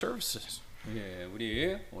services. 예,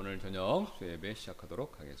 우리 오늘 저녁 예배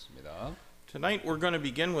시작하도록 하겠습니다. Tonight we're going to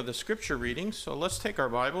begin with a scripture reading, so let's take our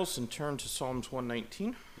Bibles and turn to Psalms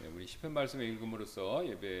 119. 예, 우리 시편 말씀을 읽음으로써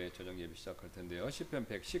저녁 예배 시작할 텐데요. 시편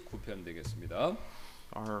 119편 되겠습니다.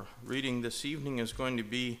 Our reading this evening is going to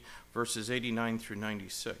be verses 89 through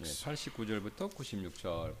 96. 예, 89절부터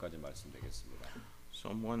 96절까지 말씀 되겠습니다.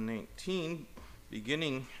 Psalm 119,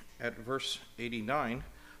 beginning at verse 89.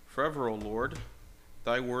 Forever, O Lord,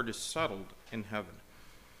 thy word is settled in heaven.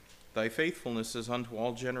 Thy faithfulness is unto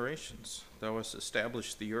all generations. Thou hast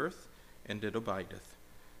established the earth, and it abideth.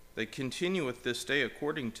 They continueth this day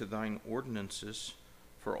according to thine ordinances,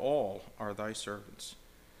 for all are thy servants.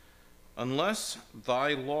 Unless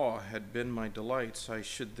thy law had been my delights, I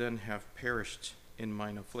should then have perished in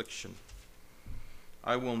mine affliction.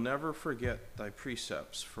 I will never forget thy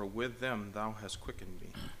precepts, for with them thou hast quickened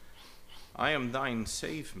me. I am thine,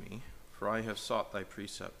 save me, for I have sought thy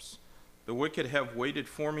precepts. The wicked have waited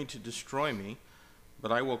for me to destroy me,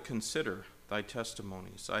 but I will consider thy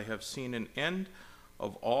testimonies. I have seen an end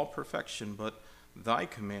of all perfection, but thy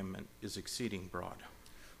commandment is exceeding broad.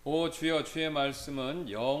 오 주여, 주의 말씀은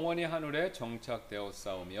영원히 하늘에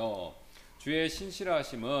정착되었사오며 주의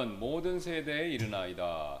신실하심은 모든 세대에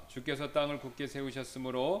이르나이다. 주께서 땅을 굳게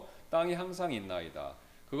세우셨으므로 땅이 항상 있나이다.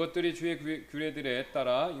 그것들이 주의 규례들에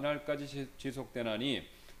따라 이날까지 지속되나니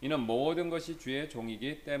이는 모든 것이 주의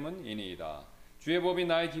종이기 때문이니이다. 주의 법이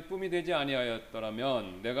나의 기쁨이 되지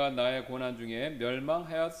아니하였더라면 내가 나의 고난 중에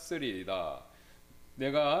멸망하였으리이다.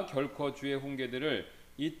 내가 결코 주의 훈계들을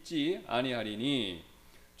잊지 아니하리니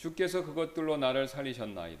주께서 그것들로 나를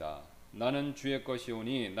살리셨나이다. 나는 주의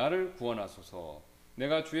것이오니 나를 구원하소서.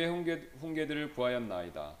 내가 주의 훈계들을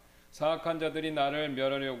구하였나이다. 사악한 자들이 나를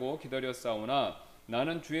멸하려고 기다렸사오나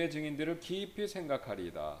나는 주의 증인들을 깊이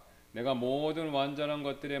생각하리이다. 내가 모든 완전한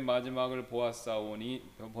것들의 마지막을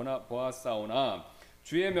보았사오나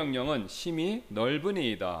주의 명령은 심히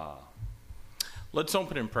넓으니이다. Let's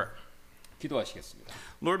open in prayer. 기도하시겠습니다.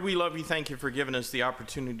 Lord, we love you. Thank you for giving us the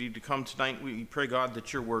opportunity to come tonight. We pray, God,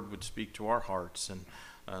 that your word would speak to our hearts. And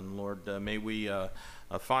Lord, may we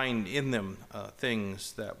find in them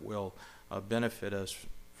things that will benefit us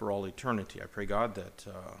for all eternity. I pray, God, that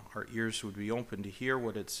our ears would be open to hear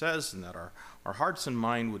what it says, and that our hearts and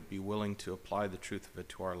mind would be willing to apply the truth of it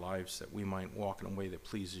to our lives, that we might walk in a way that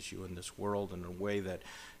pleases you in this world, and in a way that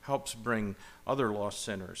helps bring other lost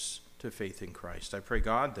sinners to faith in Christ. I pray,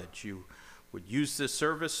 God, that you would use this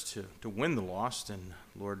service to win the lost, and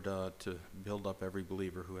Lord, to build up every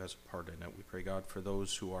believer who has a part in it. We pray, God, for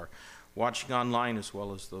those who are watching online as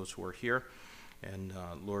well as those who are here. And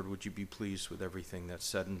Lord, would you be pleased with everything that's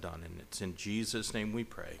said and done? And it's in Jesus' name we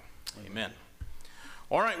pray. Amen.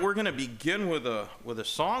 All right, we're going to begin with a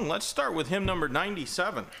song. Let's start with hymn number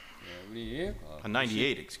 97. 네, 우리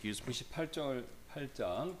 98, excuse me.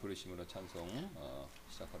 98장 부르심으로 찬송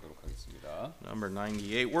시작하도록 하겠습니다. Number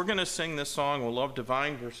 98. We're going to sing this song, O Love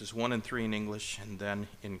Divine, verses 1 and 3 in English, and then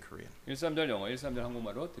in Korean. 1~3절 영어, 1~3절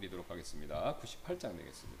한국말로 드리도록 하겠습니다. 98장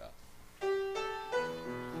되겠습니다.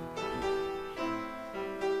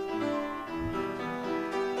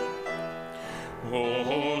 O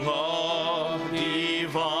love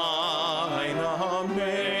divine,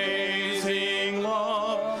 amazing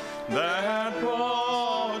love that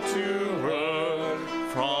brought to earth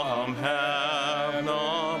from heaven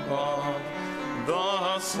above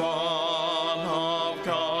the Son of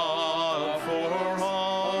God for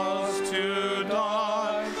us to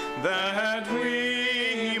die, that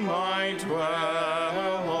we might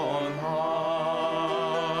dwell on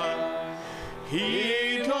high.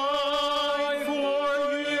 He died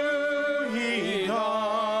for you, he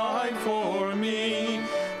died for me,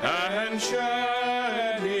 and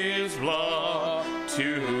shed his blood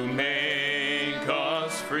to make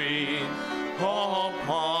us free.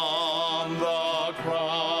 Upon the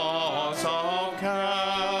cross of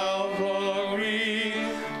Calvary,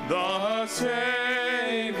 the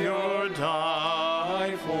Savior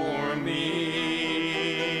died for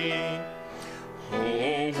me.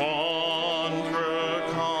 Oh, wonder,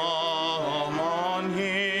 come on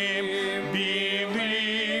him,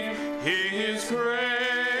 believe his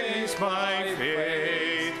grace by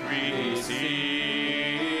faith receive.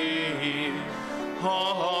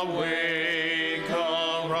 Awake,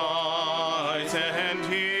 arise, and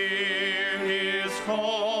hear his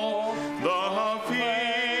call. The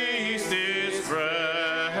feast is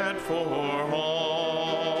spread for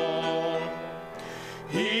all.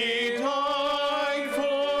 He died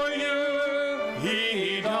for you,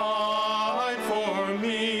 he died for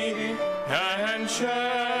me, and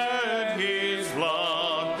shed his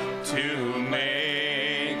blood to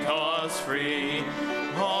make us free.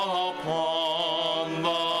 upon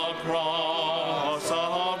the cross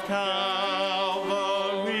of Calvary,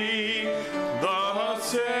 the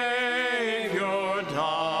Savior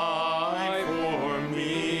died for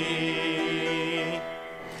me.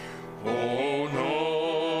 오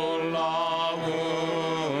놀라운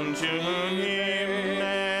주님의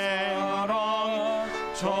사랑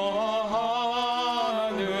저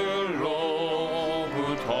하늘로부터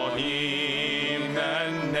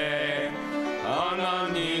임했네.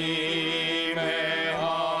 하나님의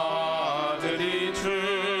아들이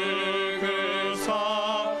죽으사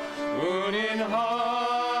우린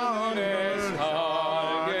하늘에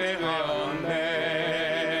살게 되었네.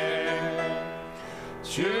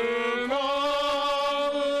 주가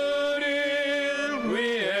우릴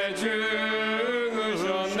위해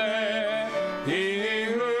죽으셨네. 피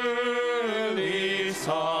흘리사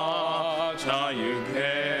자유케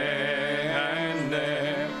했네.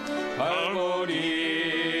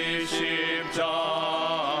 갈보리 십자가에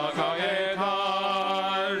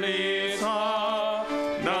달리사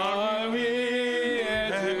날 위해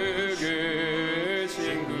죽으신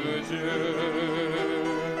그 주.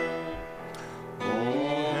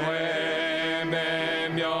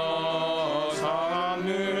 오해매며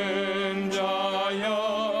사는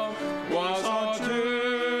자여 와서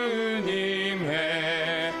주님의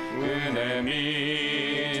은혜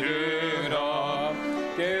믿으라.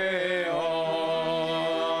 깨어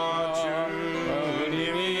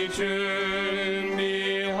주님이 준비한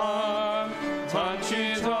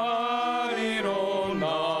잔치 자리로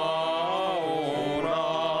나오라.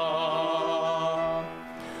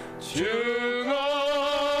 주가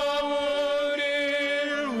우릴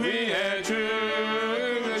위해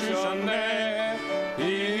죽으셨네. 피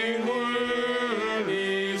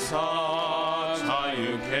흘리사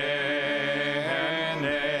자유케 했네.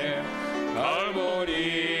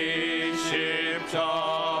 갈보리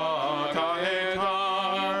십자가에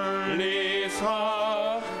달리사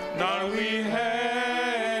날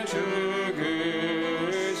위해 죽으신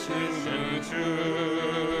그 주.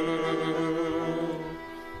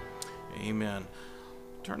 Amen.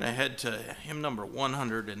 Turn ahead to hymn number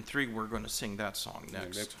 103. We're going to sing that song 네,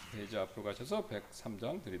 next. 페이지 앞으로 가셔서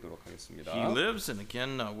 103장 드리도록 하겠습니다. He lives, and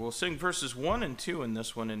again, we'll sing verses 1 and 2 in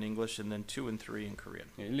this one in English, and then 2 and 3 in Korean.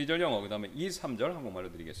 1, 2절 영어, 그 다음에 2, 3절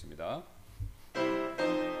한국말로 드리겠습니다.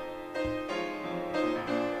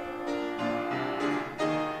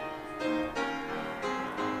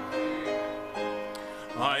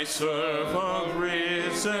 I serve a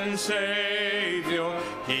risen Savior,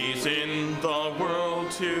 He's in the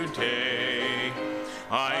world today.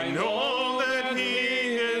 I know that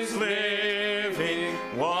He is living,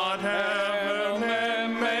 whatever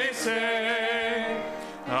men may say.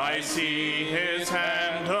 I see His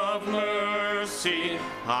hand of mercy,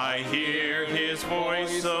 I hear His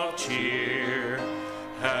voice of cheer,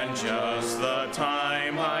 and just the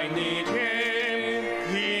time I need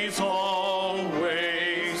Him, He's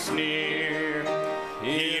always near.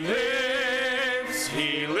 He lives,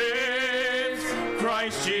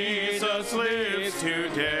 Christ Jesus lives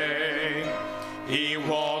today. He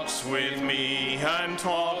walks with me and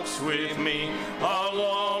talks with me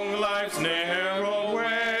along life's narrow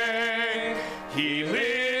way. He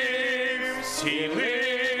lives,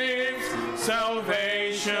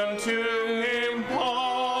 salvation to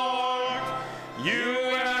impart.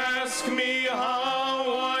 You ask me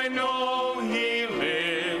how I know He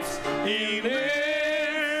lives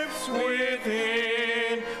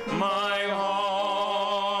within my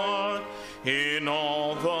heart. In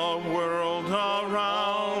all the world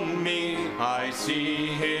around me, I see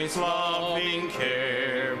His loving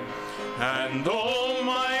care. And though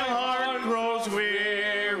my heart grows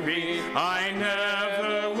weary, I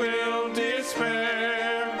never will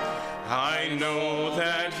despair. I know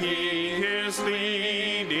that He is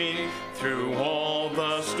leading through all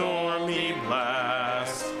the stormy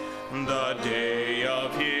blasts. The day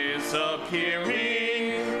of His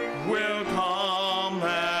appearing will come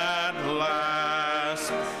at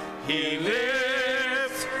last. He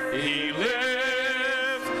lives,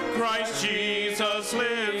 Christ Jesus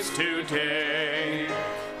lives today.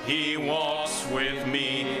 He walks with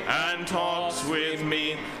me and talks with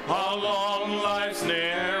me along life's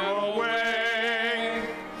narrow way.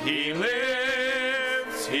 He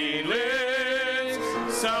lives,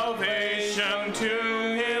 salvation to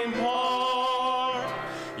impart.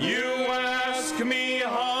 You ask me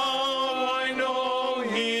how I know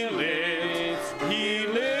He lives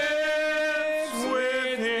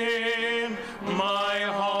within my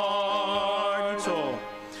heart. So,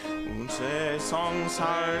 온 세상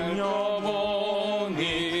살려보니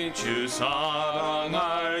주 사랑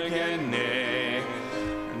알겠네.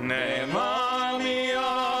 내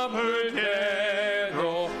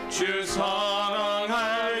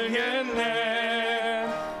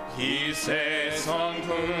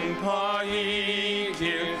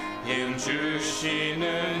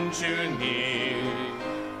주님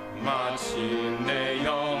마침내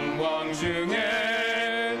영광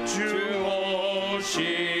중에 주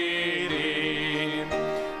오시리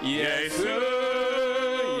예수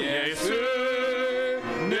예수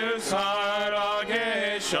늘 살아계셔서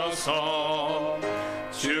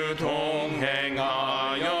주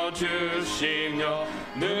동행하여 주시며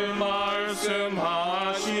늘 말씀하시네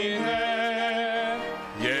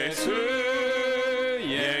예수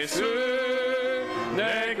예수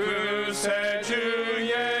내 구세주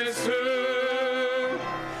예수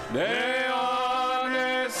내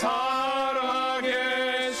안에 살아계시네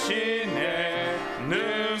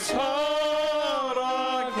늘 살아계시네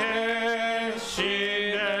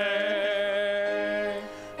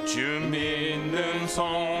주 믿는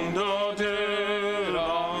성도들아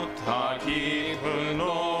다 기쁜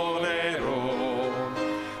노래로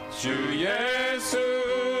주 예수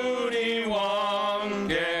우리와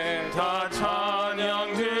함께 다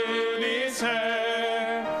찬양 드리세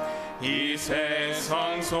이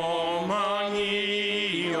세상 소망이요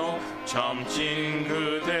참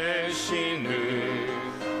친구 되시는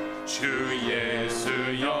주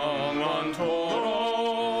예수 영원토록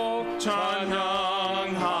찬양하네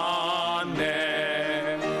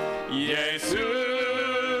예수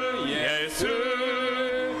예수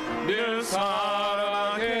늘 살아계셔서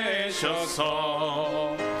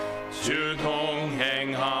주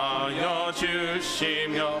동행하여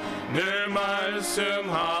주시며 늘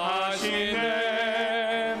말씀하시네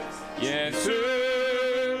예수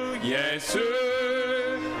예수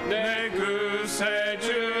내 구세주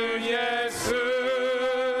예수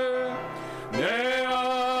내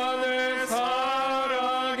안에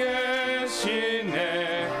살아계시네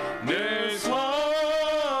늘 살아계시네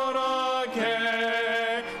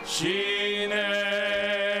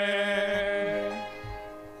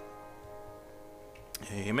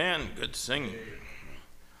Amen. Good singing.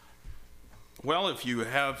 Well, if you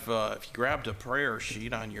grabbed a prayer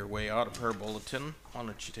sheet on your way out, a prayer bulletin, why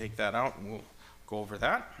don't you take that out and we'll go over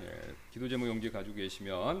that. 예, 기도 제목 용지 가지고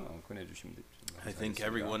계시면 꺼내 주시면 됩니다. I think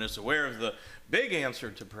everyone is aware of the big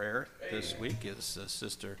answer to prayer this week is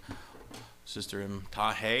Sister M.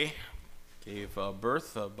 Tahe gave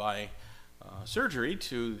birth by surgery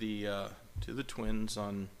to the twins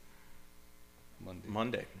on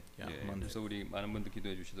Monday. Yeah, 예, Monday. 그래서 우리 많은 분들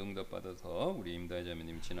기도해 주셔서 응답 받아서 우리 임다혜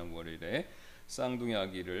자매님 지난 월요일에 쌍둥이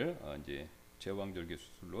아기를 이제 제왕절개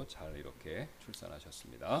수술로 잘 이렇게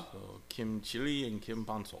출산하셨습니다. So Kim Chili and Kim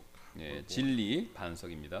Bansok. 예, 진리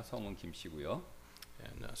반석입니다. 성은 김씨고요.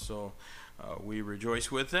 And so we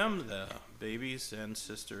rejoice with them. The babies and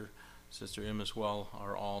Sister M as well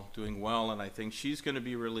are all doing well, and I think she's going to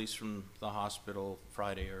be released from the hospital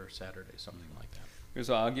Friday or Saturday, something like that.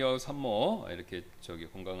 그래서 아기와 산모 이렇게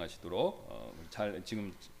건강하시도록 잘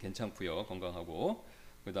지금 괜찮고요, 건강하고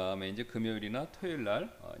그 다음에 이제 금요일이나 토요일 날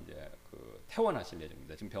이제 그 퇴원하실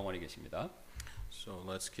예정입니다. 지금 병원에 계십니다. So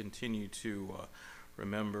let's continue to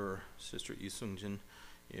remember Sister Lee Seung-jin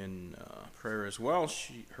in prayer as well.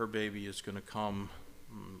 Her baby is going to come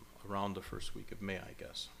around the first week of May, I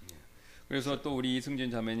guess. 그래서 또 우리 이승진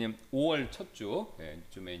자매님 5월 첫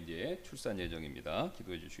주쯤에 이제 출산 예정입니다.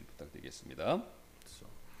 기도해 주시기 부탁드리겠습니다. So,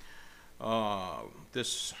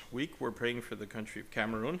 this week we're praying for the country of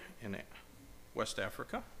Cameroon in West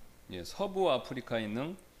Africa. 예, 서부 아프리카에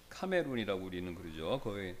있는 카메룬이라고 우리는 그러죠.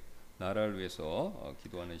 거의 나라를 위해서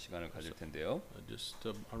기도하는 시간을 가질 텐데요. Just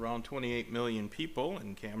around 28 million people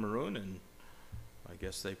in Cameroon, and I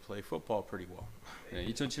guess they play football pretty well. 예,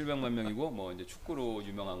 2,700만 명이고 뭐 이제 축구로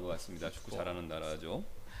유명한 것 같습니다. 축구 잘하는 나라죠.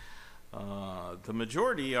 The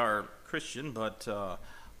majority are Christian, but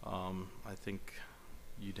I think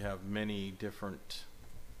you'd have many different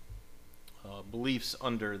beliefs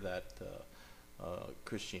under that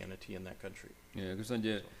Christianity in that country. 예, 그래서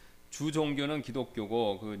이제 주 종교는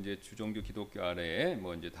기독교고 그 이제 주 종교 기독교 아래에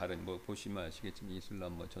뭐 이제 다른 뭐 보시면 아시겠지만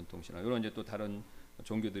이슬람 뭐 전통신앙 이런 이제 또 다른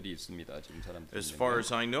종교들이 있습니다. 지금 사람들이. As far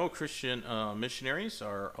as I know, Christian missionaries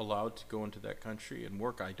are allowed to go into that country and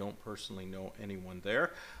work. I don't personally know anyone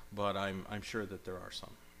there, but I'm sure that there are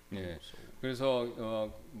some. 예. 그래서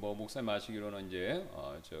뭐 목사님 아시기로는 이제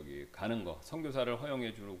저기 가는 거 선교사를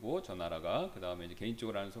허용해 주고 저 나라가 그 다음에 이제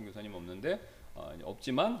개인적으로 하는 선교사님 없는데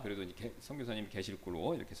없지만 그래도 이제 선교사님이 계실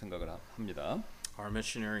걸로 이렇게 생각을 합니다. Our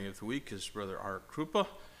missionary of the week is Brother Art Krupa,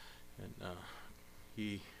 and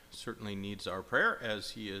he certainly needs our prayer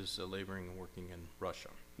as he is laboring and working in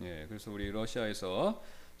Russia. 예, 그래서 우리 러시아에서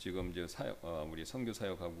지금 이제 우리 선교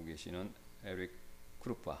사역하고 계시는 에릭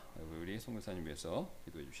크루파 우리 선교사님 위해서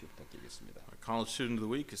기도해 주시기 부탁드리겠습니다. Our college student of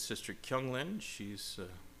the week is Sister Kyung Lin. She's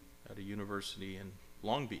at a university in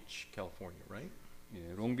Long Beach, California, right?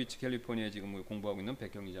 예, 롱비치 캘리포니아에 지금 공부하고 있는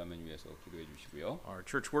백경리 자매를 위해서 기도해 주시고요. Our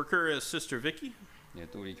church worker is Sister Vicky. 예,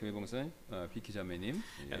 또 우리 교회 봉사 비키 자매님.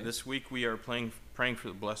 예, And this week we are praying for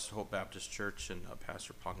the Blessed Hope Baptist Church and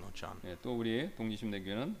Pastor Pang No-chan. 예, 또 우리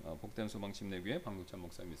독립심내교회는 복된 소망심내교회 방국찬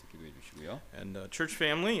목사님께서 기도해 주시고요. And church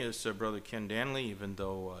family is Brother Ken Danley, even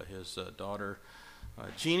though his daughter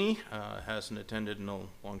Jeannie hasn't attended in a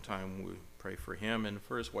long time. We pray for him and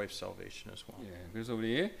for his wife's salvation as well. 예, 그래서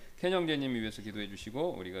우리 켄 형제님 위해서 기도해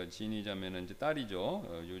주시고 우리가 지니 자매는 이제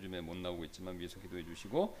딸이죠. 요즘에 못 나오고 있지만 위해서 기도해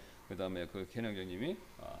주시고 그다음에 그 켄 형제님이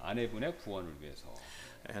아내분의 구원을 위해서.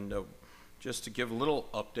 And just to give a little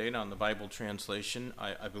update on the Bible translation,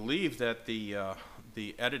 I believe that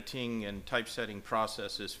the editing and typesetting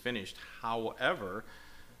process is finished. However,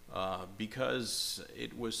 because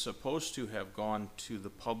it was supposed to have gone to the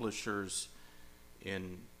publishers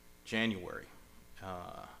in January,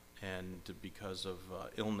 and because of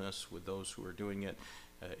illness with those who were doing it,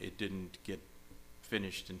 it didn't get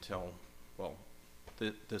finished until, well,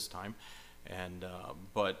 this time. And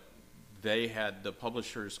but the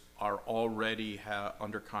publishers are already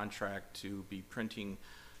under contract to be printing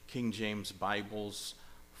King James Bibles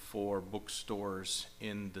for bookstores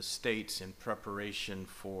in the States in preparation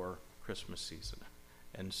for Christmas season.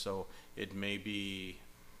 And so it may be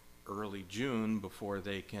early June before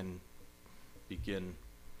they can begin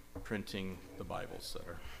printing the Bibles that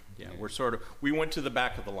are, we went to the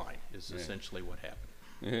back of the line is essentially what happened.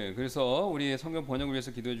 예, 그래서 우리 성경 번역을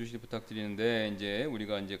위해서 기도해 주시기 부탁드리는데 이제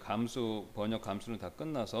우리가 이제 번역 감수는 다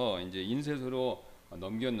끝나서 이제 인쇄소로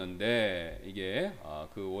넘겼는데 이게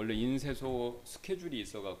그 원래 인쇄소 스케줄이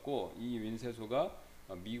있어갖고 이 인쇄소가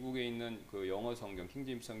미국에 있는 그 영어 성경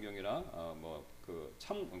킹제임스 성경이랑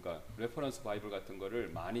그러니까 레퍼런스 바이블 같은 거를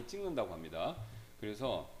많이 찍는다고 합니다.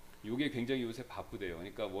 그래서 이게 굉장히 요새 바쁘대요.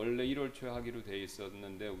 그러니까 원래 1월 초에 하기로 돼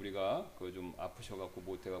있었는데 우리가 그 좀 아프셔갖고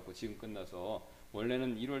못해갖고 지금 끝나서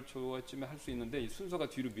원래는 1월 초쯤에 할 수 있는데 이 순서가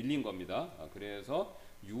뒤로 밀린 겁니다. 그래서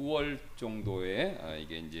 6월 정도에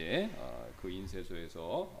이게 이제 그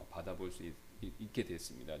인쇄소에서 받아볼 수 있게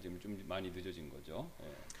됐습니다. 지금 좀 많이 늦어진 거죠. 예.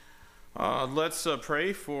 Let's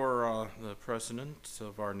pray for the president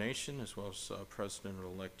of our nation as well as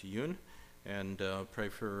President-elect Yoon, and pray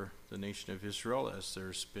for the nation of Israel as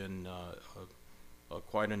there's been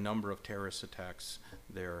quite a number of terrorist attacks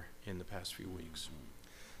there in the past few weeks.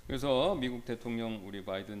 그래서 미국 대통령 우리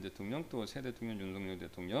바이든 대통령 또 새 대통령 윤석열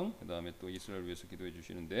대통령 그다음에 또 이스라엘 위해서 기도해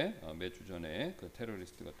주시는데 몇 주 전에 그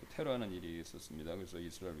테러리스트가 또 테러하는 일이 있었습니다. 그래서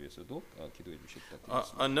이스라엘 위해서도 기도해 주시기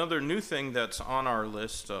부탁드립니다. Another new thing that's on our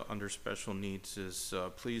list under special needs is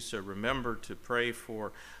please remember to pray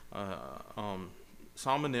for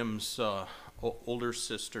Salmanim's older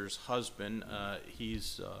sister's husband.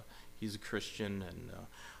 He's a Christian,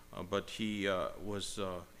 and but he was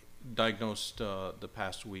diagnosed the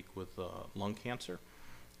past week with lung cancer,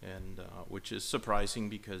 and which is surprising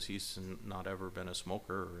because he's not ever been a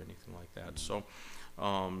smoker or anything like that. So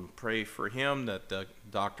pray for him that the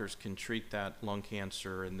doctors can treat that lung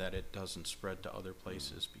cancer and that it doesn't spread to other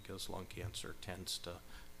places because lung cancer tends to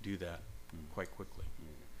do that quite quickly.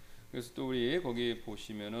 그래서 또 우리 거기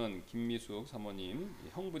보시면은 김미숙 사모님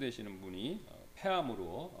형부 되시는 분이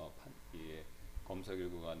폐암으로 검사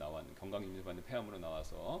결과가 건강검진 받는 폐암으로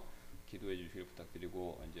나와서 기도해 주시길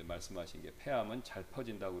부탁드리고 이제 말씀하신 게 폐암은 잘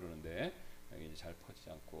퍼진다고 그러는데 이제 잘 퍼지지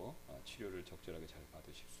않고 치료를 적절하게 잘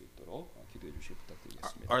받으실 수 있도록 기도해 주시길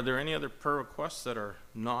부탁드리겠습니다. Are there any other prayer requests that are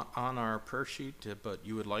not on our prayer sheet but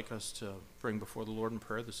you would like us to bring before the Lord in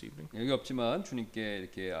prayer this evening? 여기 없지만 주님께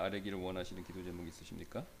이렇게 아뢰기를 원하시는 기도 제목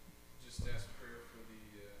있으십니까? Just ask prayer for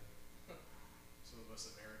some of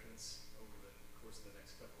us Americans over the course of the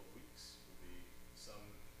next couple of weeks. Will be some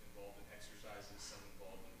involved in exercises, some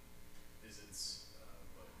involved in visits,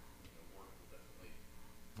 but work will definitely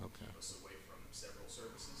keep us away from several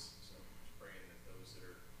services. So just praying that those that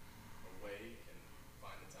are away can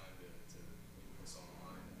find the time to meet with us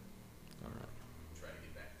online and All right. try to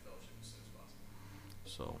get back to fellowship as soon as possible.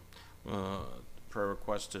 So prayer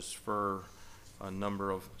request is for a number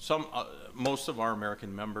of most of our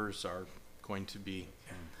American members are going to be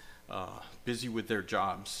busy with their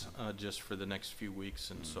jobs just for the next few weeks,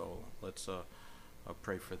 and so let's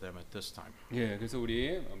pray for them at this time. 예, 그래서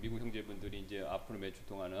우리 미국 형제분들이 이제 앞으로 몇 주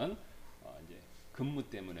동안은 이제 근무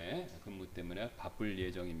때문에 바쁠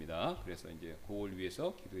예정입니다. 그래서 이제 그걸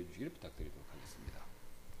위해서 기도해 주시기를 부탁드리도록 하겠습니다.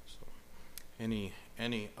 So, any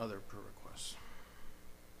other prayer requests?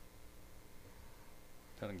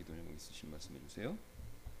 다른 기도 제목 있으신 말씀해 주세요.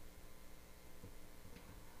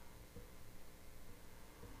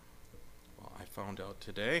 Well, I found out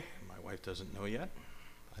today. My wife doesn't know yet.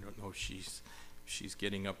 I don't know if she's she's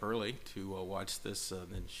getting up early to watch this,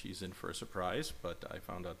 then she's in for a surprise. But I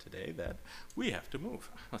found out today that we have to move.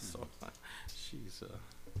 So she's,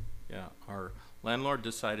 yeah, our landlord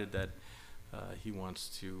decided that he wants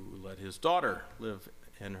to let his daughter live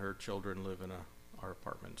and her children live in our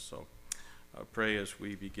apartment. So pray as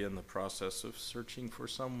we begin the process of searching for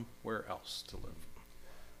somewhere else to live.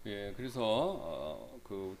 예, 그래서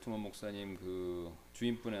그 우트먼 목사님 그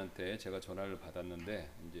주인분한테 제가 전화를 받았는데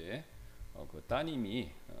이제 그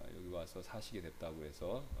따님이 여기 와서 사시게 됐다고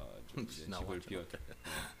해서 좀 이제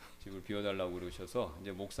집을 비워달라고 그러셔서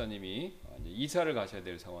이제 목사님이 이제 이사를 가셔야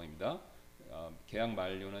될 상황입니다. 계약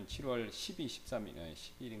만료는 7월 12, 13일,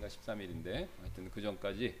 12일인가 13일인데 하여튼 그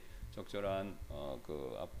전까지 적절한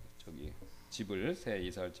집을 새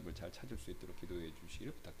이사할 집을 잘 찾을 수 있도록 기도해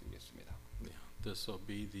주시기를 부탁드리겠습니다. Yeah, this will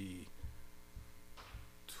be the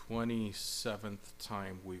 27th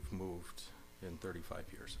time we've moved in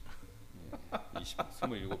 35 years. 예,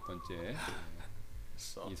 27번째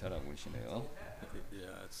So 이사라고 하시네요.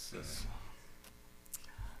 yeah, it's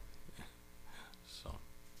so.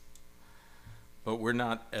 But we're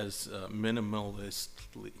not as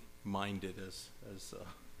minimalistically minded as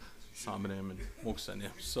Samanim and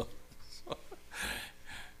Moksanim. So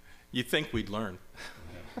you think we'd learn.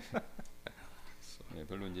 예,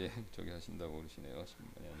 별로 이제 저기 하신다고 그러시네요.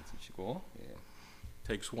 신경이 안 쓰시고. 예.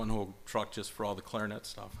 Takes one whole truck just for all the clarinet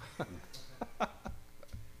stuff.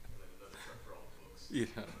 Yeah.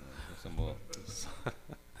 그래서 뭐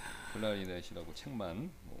클라리넷이라고 책만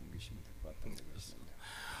뭐 옮기시면 될 것 같다고 그러시네요.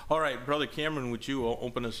 All right, Brother Cameron, would you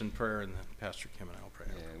open us in prayer, and then Pastor Kim and I will pray.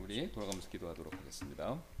 예, 우리 돌아가면서 기도하도록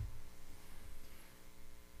하겠습니다.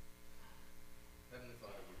 Heavenly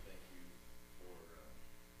Father, we thank you for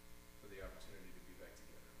the opportunity to be back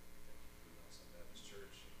together. We thank you for Nelson Baptist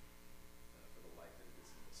Church and for the light that it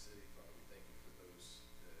is in the city. Father, we thank you for those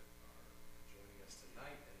that are joining us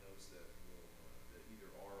tonight and those that will that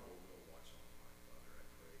either are or will watch online. Father, I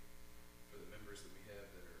pray for the members that we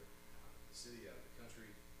have that are out of the city, out of the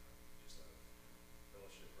country, just out of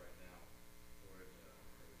fellowship right now. Lord, I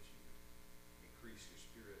pray that you would increase your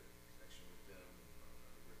spirit connection with them and one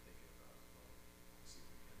another. We're thinking about this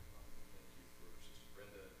evening. Father, we thank you for Sister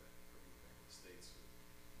Brenda back in the States with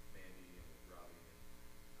Mandy and with Robbie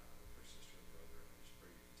and with her sister and brother. I just pray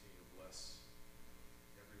you continue to bless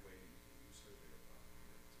every way that you can use her there, Father,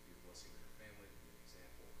 to be a blessing to her family, to be an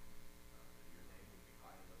example, that your name would be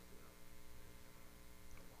high and lifted up, that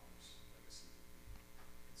her mom's legacy would be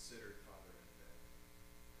considered, Father, and that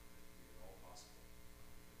we at all possible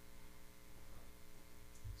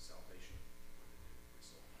salvation would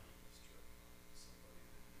result out of this trip. Somebody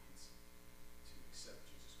that needs to accept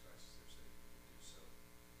Jesus Christ as their Savior would do so.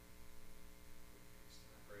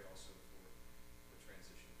 And I pray also for the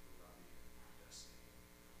transition for Robbie and Destiny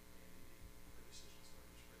and Andy, their decisions. Lord,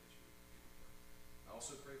 I just pray that you would be with them. I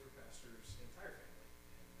also pray for Pastor's entire family,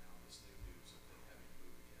 and now this new news of them having to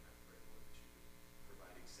move again. I pray, Lord, that you would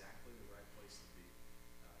provide exactly the right place to be,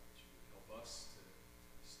 that you would help us to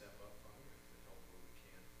step up, Father, and to help where we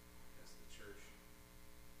can as the church,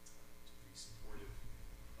 to be supportive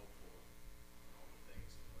and helpful in all the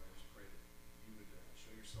things. And Lord, I just pray that you would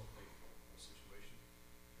show yourself faithful in the whole situation,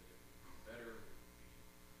 that it would be better, it would be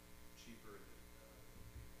cheaper, that it would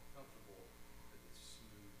be more comfortable, that it's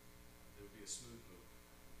smooth, there would be a smooth move.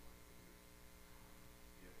 Lord, that we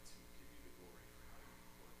would be able to give you the glory for how you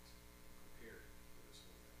worked and prepared for this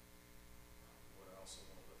whole thing. Lord, I also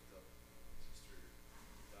want to lift up Sister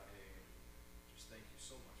Dahe, and just thank you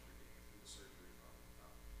so much for getting her through the surgery, Father,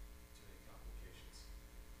 without too many complications.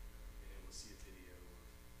 Being able to see a video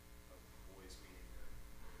of the boys meeting their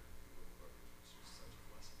little brothers was just such a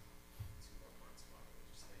blessing to our hearts, Father. I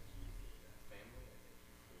just thank you for that family. I thank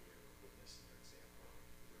you for their witness and their example, and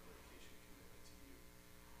for their dedication and commitment to you.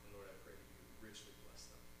 And Lord, I pray that you would richly bless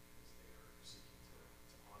them as they are seeking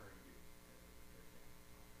to honor you with their family.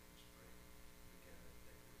 Father, I just pray again that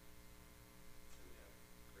they would have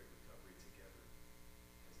great recovery together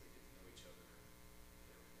as they get to know each other, and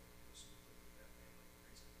that everything would go smoothly with that family and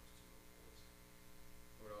raising those two little boys.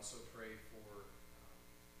 Lord, I also pray for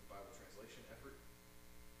the Bible translation effort,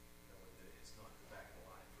 knowing that it has gone to the back of the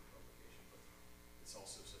line for publication, but it's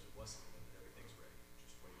also such a blessing to know that everything's ready,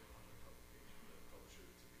 just waiting on the publication, the publisher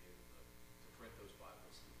to be able to print those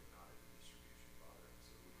Bibles, keep them out into distribution, Father,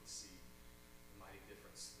 so that we can see the mighty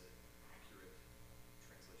difference that accurate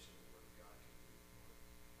translation of the Word of God can do. Lord,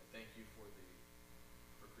 I thank you for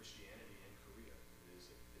Christianity in Korea. It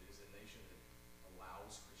is a nation that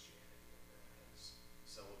allows Christianity and that has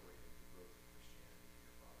celebrated the growth of Christianity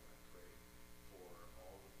here, Father. I pray for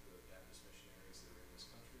all of the Baptist missionaries that are in this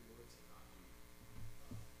country, Lord, to not be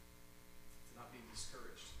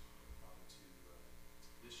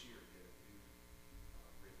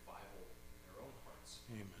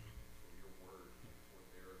Amen. for your word and for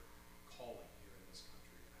their calling here in this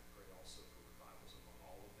country. And I pray also for revivals among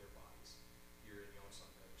all of their bodies here in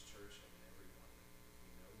Yongsan Baptist Church and in everyone that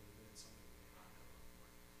we know and even some that we may not know of,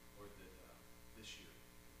 Lord. Lord, that this year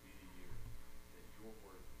would be the year that your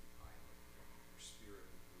word would be high and lifted up, and your spirit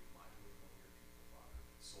would move mightily among your people, Father.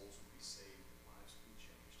 That souls would be saved and lives would be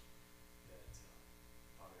changed. That,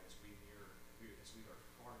 Father, as we are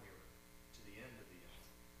far nearer to the end of the end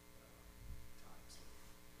times that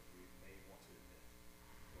we may want to admit,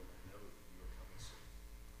 Lord, I know that you are coming soon.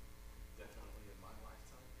 Definitely in my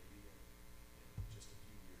lifetime, maybe in just a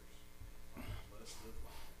few years. Father, let us live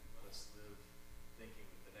like that. Let us live thinking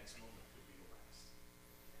that the next moment could be the last.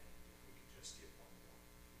 And if we could just get one more,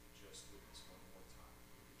 if we could just witness one more time,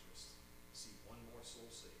 if we could just see one more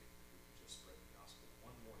soul saved, if we could just spread the gospel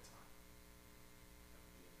one more time, that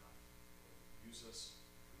would be enough. Lord, use us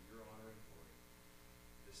for your honor and glory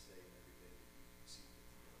this day and every day that you see fit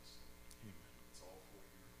to give us. Amen. It's all for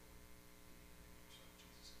your glory. In the name of your Son,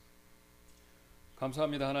 Jesus.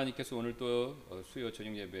 감사합니다. 하나님께서 오늘 또 수요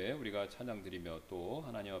저녁 예배에 우리가 찬양 드리며 또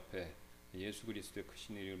하나님 앞에 예수 그리스도의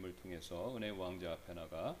크신 이름을 통해서 은혜의 왕자 앞에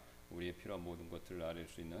나가 우리의 필요한 모든 것들을 아뢰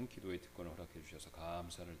수 있는 기도의 특권을 허락해 주셔서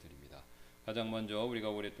감사를 드립니다. 가장 먼저 우리가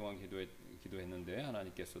오랫동안 기도했는데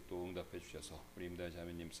하나님께서 또 응답해 주셔서 우리 임다희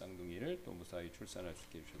자매님 쌍둥이를 또 무사히 출산할 수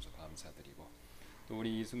있게 해주셔서 감사드리고 또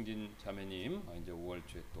우리 이승진 자매님 이제 5월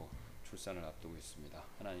초에 또 출산을 앞두고 있습니다.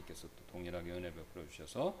 하나님께서 또 동일하게 은혜 베풀어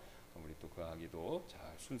주셔서 우리 또 그 아기도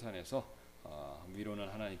잘 순산해서 위로는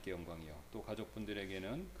하나님께 영광이요 또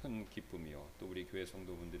가족분들에게는 큰 기쁨이요 또 우리 교회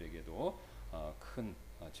성도분들에게도 큰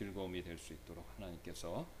즐거움이 될 수 있도록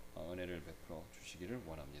하나님께서 은혜를 베풀어 주시기를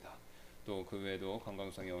원합니다. 또 그 외에도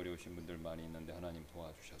건강상에 어려우신 분들 많이 있는데 하나님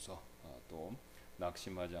도와주셔서 또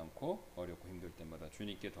낙심하지 않고 어렵고 힘들 때마다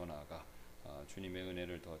주님께 더 나아가 주님의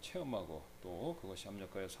은혜를 더 체험하고 또 그것이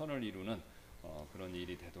합력하여 선을 이루는 그런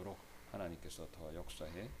일이 되도록 하나님께서 더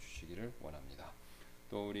역사해 주시기를 원합니다.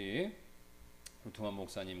 또 우리 두만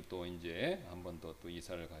목사님 또 이제 한 번 더 또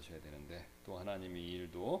이사를 가셔야 되는데 또 하나님이 이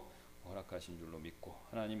일도 허락하신 줄로 믿고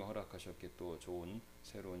하나님이 허락하셨기에 또 좋은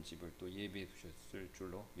새로운 집을 또 예비해 두셨을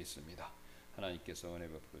줄로 믿습니다. 하나님께서 은혜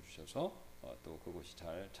베풀어 주셔서 또 그곳이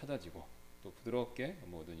잘 찾아지고 또 부드럽게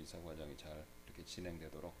모든 이사 과정이 잘 이렇게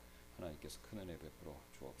진행되도록 하나님께서 큰 은혜 베풀어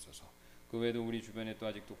주옵소서. 그 외에도 우리 주변에 또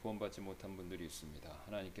아직도 구원받지 못한 분들이 있습니다.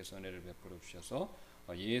 하나님께서 은혜를 베풀어 주셔서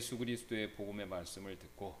예수 그리스도의 복음의 말씀을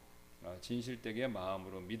듣고 진실되게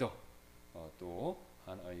마음으로 믿어 또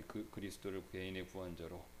그리스도를 개인의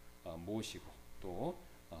구원자로 모시고 또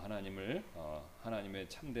하나님의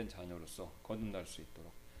참된 자녀로서 거듭날 수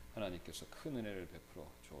있도록 하나님께서 큰 은혜를 베풀어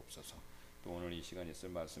주옵소서. 또 오늘 이 시간에 있을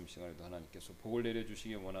말씀 시간에도 하나님께서 복을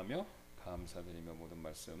내려주시기 원하며 감사드리며 모든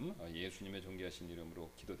말씀 예수님의 존귀하신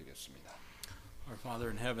이름으로 기도드렸습니다. Our Father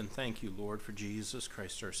in heaven, thank you, Lord, for Jesus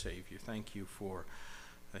Christ our Savior. Thank you for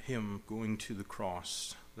him going to the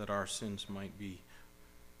cross that our sins might be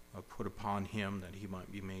put upon him, that he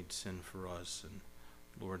might be made sin for us, and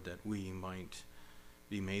Lord, that we might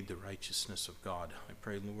be made the righteousness of God. I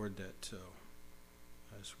pray, Lord, that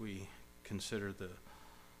as we consider the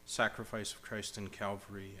sacrifice of Christ in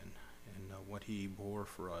Calvary and what he bore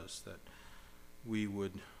for us, that we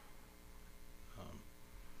would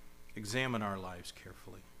examine our lives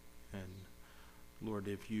carefully. And Lord,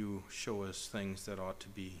 if you show us things that ought to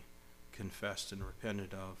be confessed and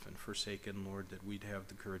repented of and forsaken, Lord, that we'd have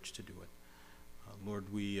the courage to do it.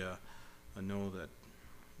 Lord, we know that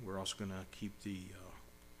we're also going to keep the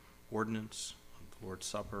ordinance of the Lord's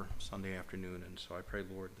Supper Sunday afternoon, and so I pray,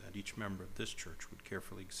 Lord, that each member of this church would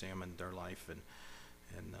carefully examine their life and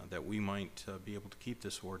that we might be able to keep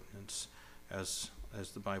this ordinance as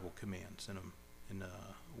the Bible commands in a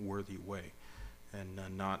worthy way, and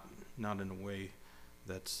not in a way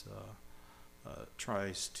that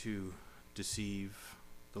tries to deceive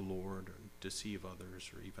the Lord or deceive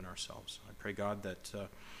others or even ourselves. I pray, God, that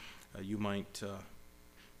you might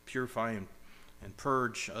purify and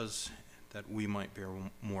purge us, that we might bear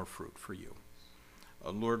more fruit for you.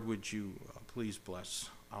 Lord, would you please bless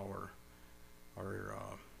our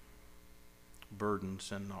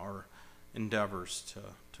burdens and our endeavors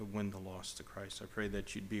to win the lost to Christ. I pray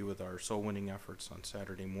that you'd be with our soul winning efforts on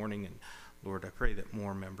Saturday morning, and Lord, I pray that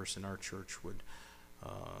more members in our church would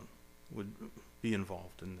be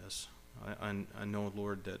involved in this. I know,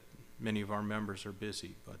 Lord, that many of our members are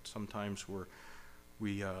busy, but sometimes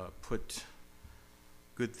we put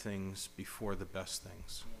good things before the best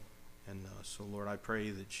things. And so, Lord, I pray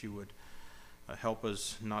that you would help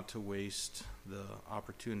us not to waste the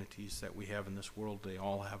opportunities that we have in this world. They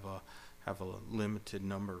all have a limited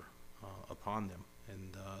number upon them.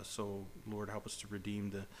 And so, Lord, help us to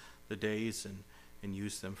redeem the days and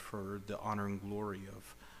use them for the honor and glory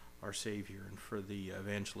of our Savior and for the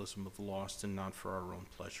evangelism of the lost and not for our own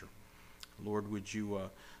pleasure. Lord, would you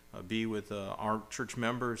be with our church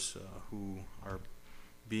members who are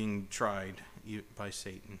being tried by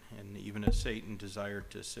Satan, and even as Satan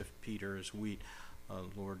desired to sift Peter as wheat,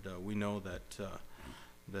 Lord, we know that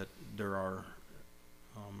there are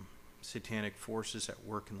satanic forces at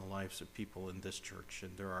work in the lives of people in this church,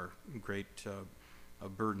 and there are great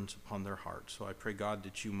burdens upon their hearts. So I pray, God,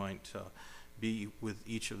 that you might be with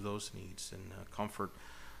each of those needs and comfort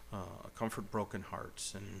broken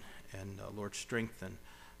hearts, and Lord, strengthen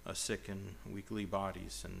sick and weakly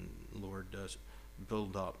bodies, and Lord,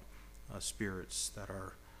 build up spirits that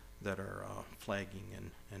are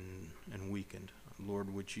flagging and weakened. Lord,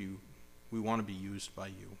 we want to be used by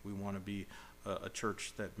you. We want to be a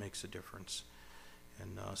church that makes a difference.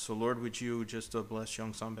 And so, Lord, would you just bless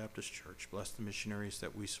Yongsan Baptist Church, bless the missionaries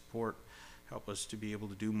that we support, help us to be able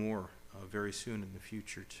to do more very soon in the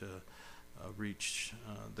future to reach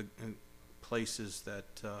the places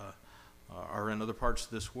that are in other parts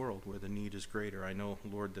of this world where the need is greater. I know,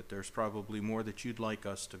 Lord, that there's probably more that you'd like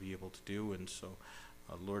us to be able to do, and so,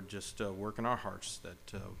 Lord, just work in our hearts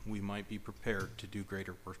that we might be prepared to do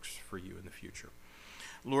greater works for you in the future.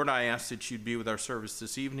 Lord, I ask that you'd be with our service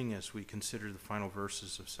this evening as we consider the final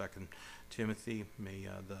verses of 2 Timothy. May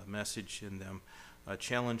the message in them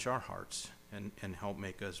challenge our hearts and help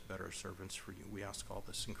make us better servants for you. We ask all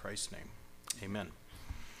this in Christ's name. Amen.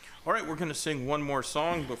 All right, we're going to sing one more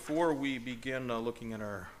song before we begin looking at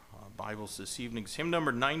our Bibles this evening. It's hymn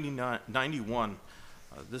number 91.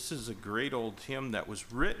 This is a great old hymn that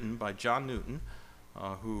was written by John Newton,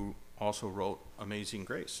 who also wrote Amazing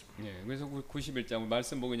Grace. 네, 그래서 91장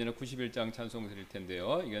말씀 보기 전에 91장 찬송 드릴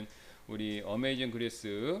텐데요. 이건 우리 Amazing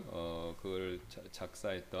Grace 그걸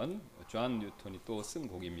작사했던 존 뉴턴이 또 쓴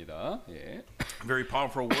곡입니다. 예. Very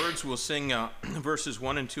powerful words. We'll sing verses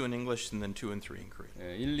 1 and 2 in English and then 2 and 3 in Korean.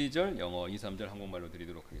 예, 1, 2절 영어, 2, 3절 한국말로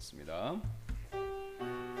드리도록 하겠습니다.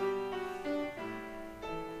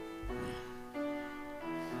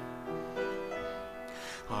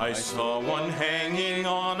 I saw one hanging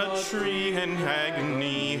on a tree in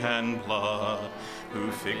agony and blood, who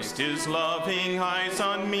fixed his loving eyes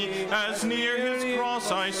on me as near his cross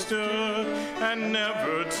I stood, and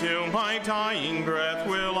never till my dying breath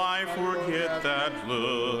will I forget that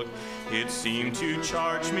look. It seemed to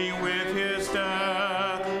charge me with his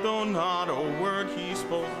death, though not a word he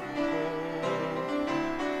spoke.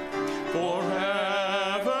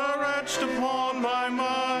 Forever etched upon my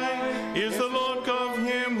mind is the look of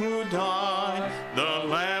him who died, the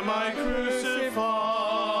Lamb I crucified.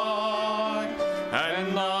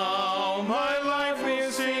 And now my life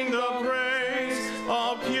will sing the praise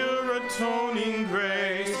of pure atoning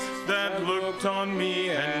grace that looked on me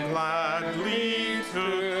and gladly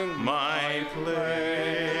took my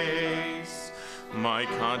place. My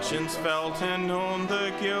conscience felt and owned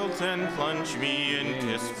the guilt and plunged me in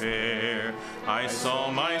despair. I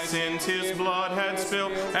saw my sins his blood had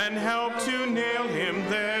spilled and helped to nail him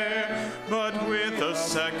there. But with a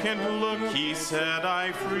second look he said,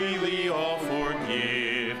 I freely all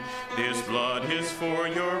forgive. This blood is for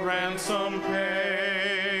your ransom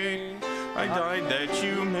paid. I died that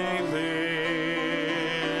you may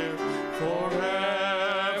live.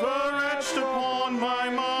 Forever etched upon my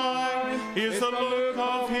mind is the look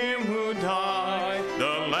of him who died,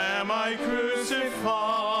 the Lamb I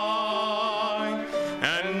crucified.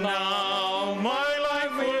 And now my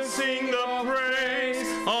life will sing the praise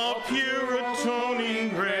of pure atoning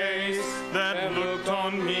grace that looked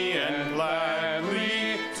on me and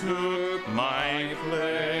gladly took my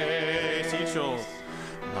place. 이쪽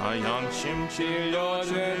나 양심 찔려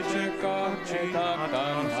죄책감에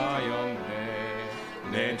당당하였네.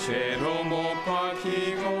 내 죄로 못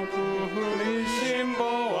박히고 부르심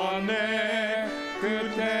보았네.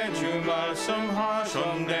 그때 주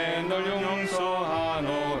말씀하셨네. 널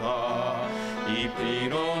용서하노라. 이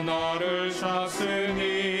피로 너를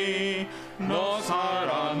샀으니 너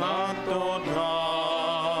살아났도다.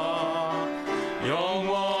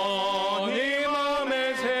 영원히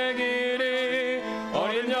맘에 새기리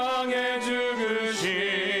어린 양의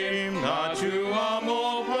죽으심 나 주와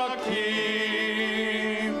못 박힘.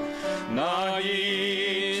 나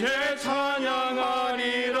이제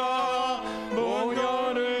찬양하리라.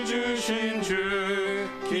 목련을 주신 주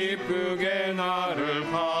기쁘게 나를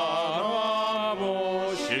바라보신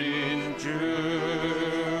주.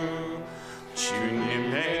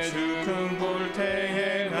 주님의 죽음 볼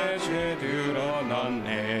때에 내 죄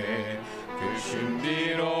드러났네. 그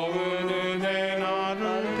신비로운 은혜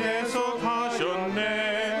나를 계속하셨네.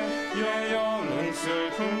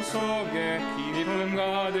 품속에 기쁨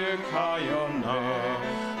가득하였네.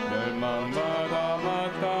 멸망받아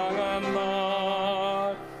마땅한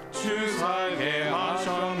날 주사에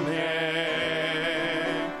하셨네.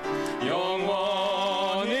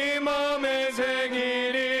 영원히 맘에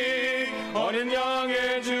새기리 어린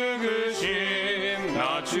양의 죽으심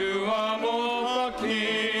나 주와 못 박힘.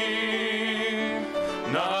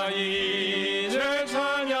 나 이제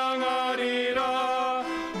찬양하리라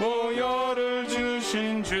보혈을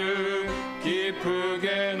주신 주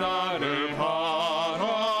기쁘게 나를 바라보신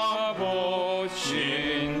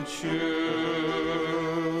주.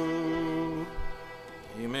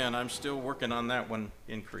 Amen. I'm still working on that one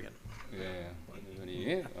in Korean. 예,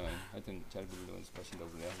 여러분이 하여튼 잘 부르는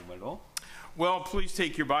연습하신다고 그래요, 정말로. Well, please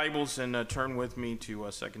take your Bibles and turn with me to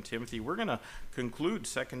 2 Timothy. We're going to conclude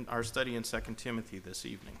our study in 2 Timothy this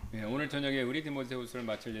evening. 예, 오늘 저녁에 우리 디모데후서를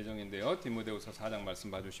마칠 예정인데요. 디모데후서 4장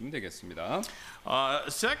말씀 봐주시면 되겠습니다.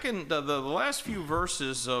 The last few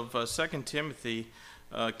verses of 2 Timothy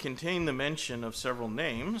contain the mention of several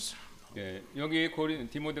names. 예, 여기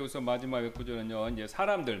디모데후서 마지막 구절은요, 이제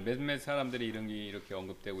몇몇 사람들의 이름이 이렇게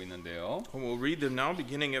언급되고 있는데요. We'll read them now,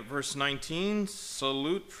 beginning at verse 19.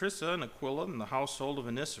 Salute Prisca and Aquila and the household of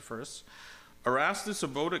Onesiphorus. Erastus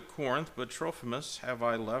abode at Corinth, but Trophimus have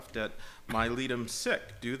I left at Miletum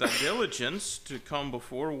sick. Do thy diligence to come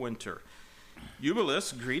before winter.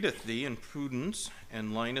 Eubulus greeteth thee, and Prudence,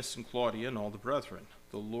 and Linus, and Claudia, and all the brethren.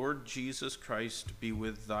 The Lord Jesus Christ be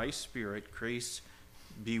with thy spirit. Grace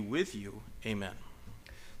be with you. Amen.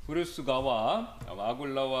 브루스가와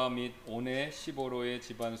아굴라와 및 오네시보로의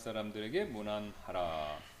집안 사람들에게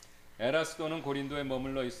문안하라. 에라스도는 고린도에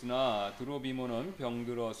머물러 있으나 드로비모는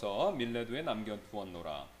병들어서 밀레도에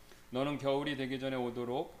남겨두었노라. 너는 겨울이 되기 전에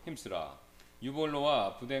오도록 힘쓰라.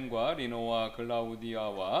 유볼로와 부덴과 리노와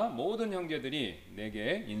글라우디아와 모든 형제들이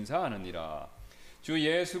내게 인사하느니라. 주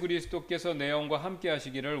예수 그리스도께서 내 영과 함께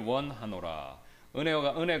하시기를 원하노라.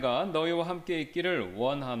 은혜가 너희와 함께 있기를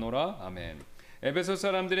원하노라. 아멘. 에베소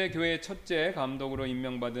사람들의 교회 첫째 감독으로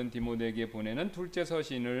임명받은 디모데에게 보내는 둘째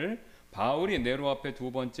서신을 바울이 네로 앞에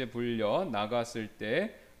두 번째 불려 나갔을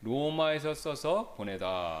때 로마에서 써서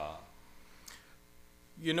보내다.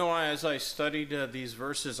 You know, as I studied these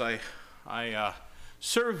verses, I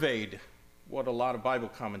surveyed what a lot of Bible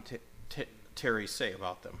commentaries say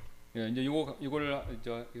about them. 예, 이제 이걸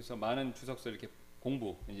여기서 많은 주석서 이렇게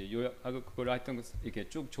공부 이제 요약하고 그걸 하여튼 이렇게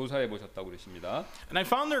쭉 조사해 보셨다고 그러십니다. And I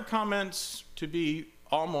found their comments to be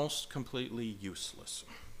almost completely useless.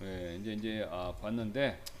 예, 이제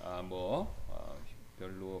봤는데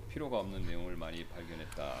별로 필요가 없는 내용을 많이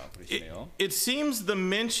발견했다 그러시네요. It seems the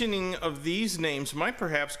mentioning of these names might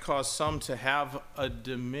perhaps cause some to have a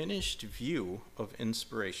diminished view of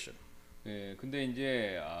inspiration. 예, 근데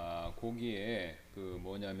이제 거기에 그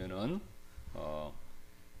뭐냐면은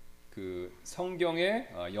그 성경에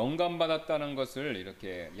영감 받았다는 것을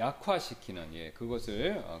이렇게 약화시키는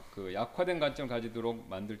그것을 그 약화된 관점 가지도록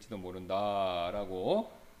만들지도 모른다라고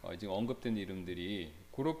지금 언급된 이름들이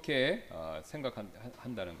그렇게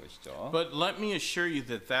생각한다는 것이죠. But let me assure you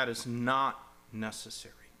that that is not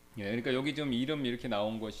necessary. 예, 그러니까 여기 좀 이름 이렇게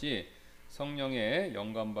나온 것이 성령의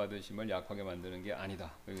영감 받으심을 약하게 만드는 게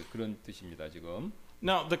아니다. 그런 뜻입니다, 지금.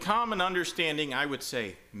 Now, the common understanding, I would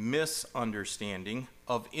say misunderstanding,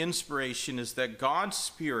 of inspiration is that God's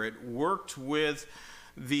Spirit worked with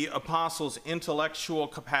the apostles' intellectual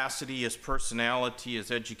capacity, his personality, his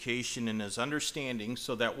education, and his understanding,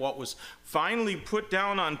 so that what was finally put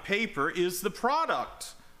down on paper is the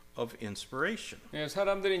product of inspiration. 예,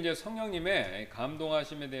 사람들이 이제 성령님의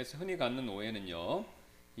감동하심에 대해서 흔히 갖는 오해는요,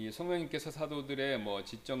 이 성령님께서 사도들의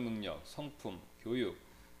지적 능력, 성품, 교육,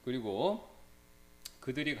 그리고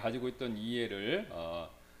그들이 가지고 있던 이해를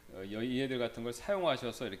이해들 같은 걸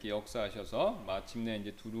사용하셔서 이렇게 역사하셔서 마침내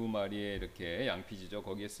이제 두루마리에 이렇게 양피지죠.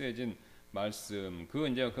 거기에 쓰여진 말씀, 그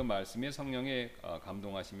말씀이 성령의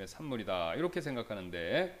감동하심의 산물이다. 이렇게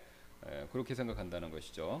생각하는데 그렇게 생각한다는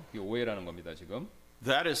것이죠. 그게 오해라는 겁니다, 지금.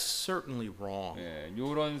 That is certainly wrong.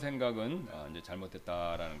 이런 생각은 이제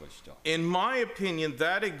잘못됐다라는 것이죠. In my opinion,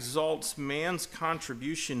 that exalts man's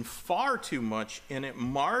contribution far too much, and it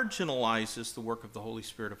marginalizes the work of the Holy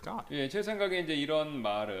Spirit of God. 예, 제 생각에 이제 이런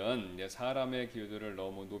말은 이제 사람의 기여도를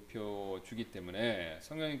너무 높여주기 때문에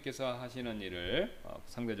성령님께서 하시는 일을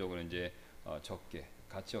상대적으로 이제 적게.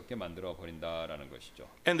 가치 없게 만들어 버린다라는 것이죠.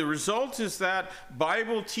 And the result is that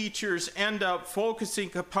Bible teachers end up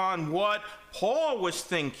focusing upon what Paul was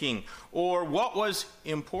thinking or what was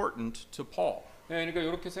important to Paul. 네, 그러니까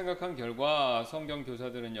이렇게 생각한 결과 성경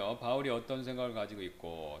교사들은요, 바울이 어떤 생각을 가지고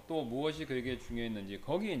있고 또 무엇이 그에게 중요했는지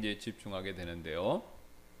거기에 이제 집중하게 되는데요.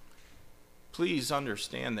 please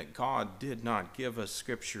understand that God did not give us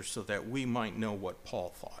scripture so that we might know what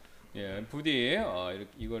Paul thought. 예, 부디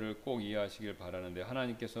이거를 꼭 이해하시길 바라는데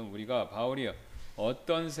하나님께서는 우리가 바울이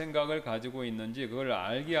어떤 생각을 가지고 있는지 그걸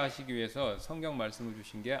알게 하시기 위해서 성경 말씀을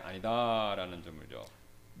주신 게 아니다라는 점을요.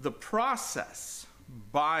 The process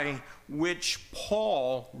by which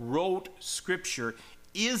Paul wrote scripture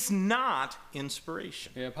is not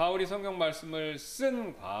inspiration. 예, 바울이 성경 말씀을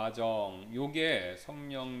쓴 과정, 요게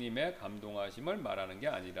성령님의 감동하심을 말하는 게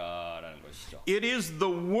아니라라는 것이죠. It is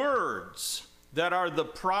the words that are the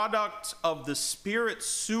product of the Spirit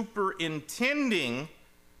superintending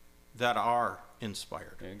that are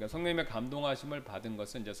inspired. 예, 그러니까 성령님의 감동하심을 받은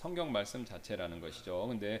것은 이제 성경 말씀 자체라는 것이죠.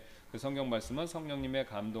 근데 그 성경 말씀은 성령님의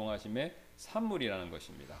감동하심의 산물이라는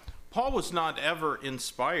것입니다. Paul was not ever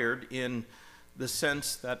inspired in the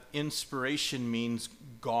sense that inspiration means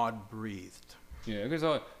God breathed. 예,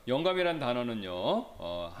 그래서 영감이란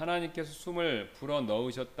단어는요, 하나님께서 숨을 불어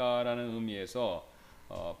넣으셨다라는 의미에서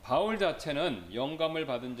바울 자체는 영감을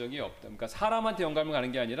받은 적이 없다. 그러니까 사람한테 영감이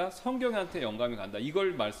가는 게 아니라 성경한테 영감이 간다.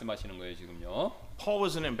 이걸 말씀하시는 거예요, 지금요. Paul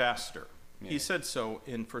was an ambassador. He Yeah. said so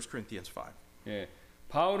in 1 Corinthians 5. 예,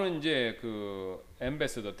 바울은 이제 그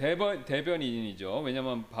엠베서더 대변인이죠.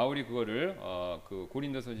 왜냐하면 바울이 그거를 그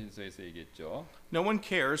고린도서신서에서 얘기했죠. No one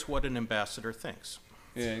cares what an ambassador thinks.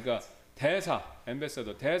 예, 그러니까 대사,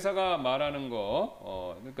 엠베서더 대사가 말하는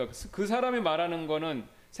거, 그러니까 그 사람이 말하는 거는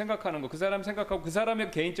생각하는 거, 그 사람 생각하고 그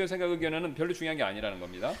사람의 개인적 생각 의견은 별로 중요한 게 아니라는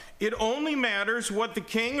겁니다. It only matters what the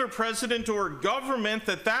king or president or government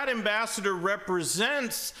that ambassador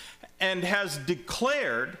represents and has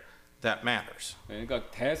declared that matters. 그러니까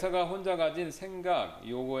대사가 혼자 가진 생각,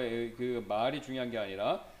 요거의 그 말이 중요한 게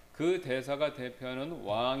아니라 그 대사가 대표하는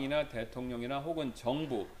왕이나 대통령이나 혹은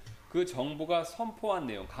정부, 그 정부가 선포한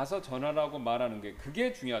내용, 가서 전하라고 말하는 게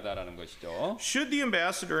그게 중요하다라는 것이죠. Should the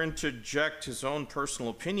ambassador interject his own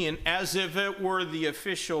personal opinion as if it were the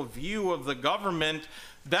official view of the government,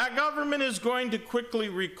 that government is going to quickly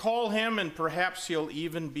recall him and perhaps he'll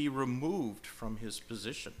even be removed from his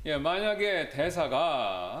position. 예, 만약에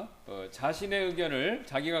대사가 자신의 의견을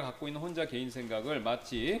자기가 갖고 있는 혼자 개인 생각을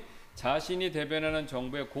마치 자신이 대변하는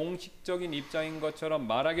정부의 공식적인 입장인 것처럼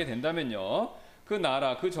말하게 된다면요. 그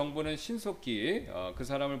나라, 그 정부는 신속히 그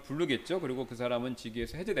사람을 부르겠죠. 그리고 그 사람은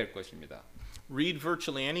직위에서 해제될 것입니다. Read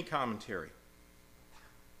virtually any commentary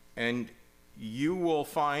and you will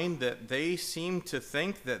find that they seem to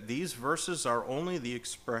think that these verses are only the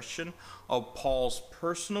expression of Paul's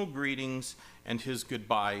personal greetings and his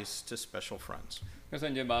goodbyes to special friends. 그래서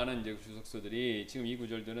이제 많은 이제 주석서들이 지금 이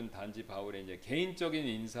구절들은 단지 바울의 이제 개인적인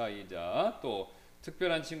인사이자 또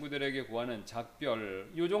특별한 친구들에게 구하는 작별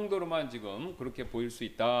요 정도로만 지금 그렇게 보일 수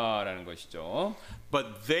있다라는 것이죠.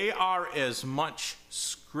 But they are as much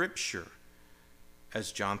scripture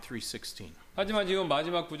as John 3:16. 하지만 지금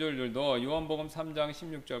마지막 구절들도 요한복음 3장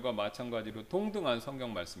 16절과 마찬가지로 동등한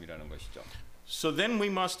성경 말씀이라는 것이죠. So then we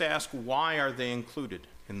must ask, why are they included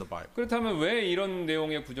in the Bible? 그렇다면 왜 이런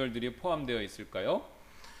내용의 구절들이 포함되어 있을까요?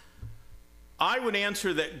 I would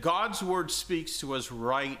answer that God's word speaks to us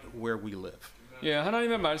right where we live. 예,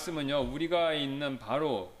 하나님의 말씀은요, 우리가 있는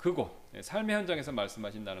바로 그곳, 삶의 현장에서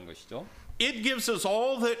말씀하신다는 것이죠. It gives us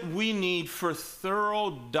all that we need for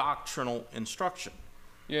thorough doctrinal instruction.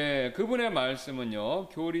 예, 그분의 말씀은요,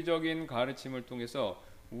 교리적인 가르침을 통해서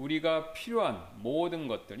우리가 필요한 모든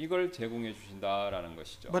것들 이걸 제공해 주신다라는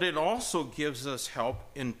것이죠. But it also gives us help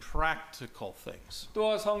in practical things.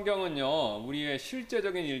 또 성경은요, 우리의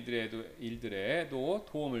실제적인 일들에도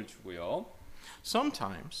도움을 주고요.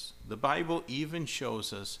 Sometimes the Bible even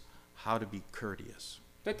shows us how to be courteous.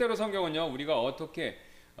 때때로 성경은요, 우리가 어떻게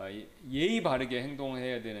예의 바르게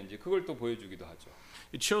행동해야 되는지 그걸 또 보여주기도 하죠.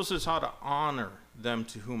 It shows us how to honor them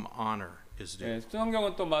to whom honor is due. 예,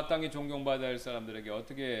 성경은 또 마땅히 존경받아야 할 사람들에게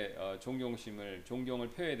어떻게 존경을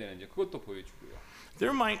표해야 되는지 그것도 보여주고요.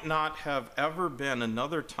 There might not have ever been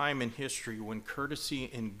another time in history when courtesy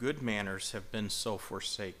and good manners have been so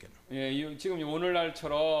forsaken. 예, 지금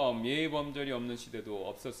오늘날처럼 예의 범절이 없는 시대도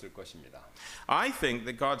없었을 것입니다. I think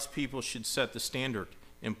that God's people should set the standard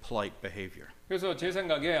in polite behavior. 그래서 제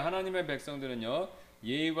생각에 하나님의 백성들은요,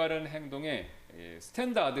 예의 바른 행동의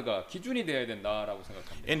스탠다드가 기준이 되어야 된다라고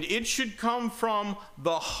생각합니다. And it should come from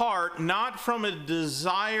the heart, not from a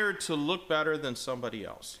desire to look better than somebody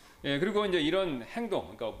else. 예, 그리고 이제 이런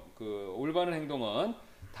행동, 그러니까 그 올바른 행동은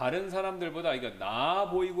다른 사람들보다 이거 나아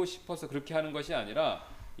보이고 싶어서 그렇게 하는 것이 아니라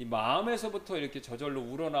이 마음에서부터 이렇게 저절로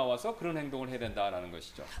우러나와서 그런 행동을 해야 된다라는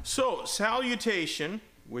것이죠. So, salutation,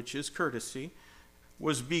 which is courtesy,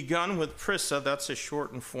 was begun with Prissa, that's a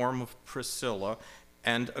shortened form of Priscilla,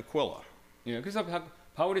 and Aquila. 예, 그래서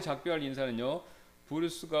바울의 작별 인사는요,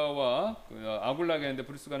 브루스가와 아굴라가 있는데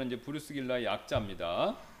브루스가는 이제 브루스길라의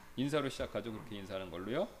약자입니다. 인사로 시작하죠. 그렇게 인사하는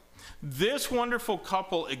걸로요. This wonderful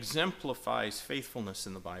couple exemplifies faithfulness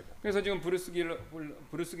in the Bible. 그래서 지금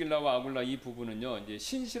브루스길라와 아굴라 이 부부는요, 이제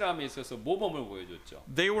신실함에 있어서 모범을 보여줬죠.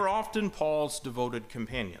 They were often Paul's devoted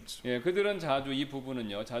companions. 예, 그들은 자주 이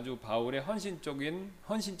부부는요, 자주 바울의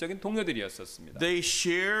헌신적인 동료들이었었습니다. They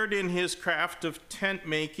shared in his craft of tent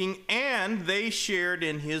making and they shared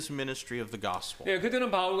in his ministry of the gospel. 예,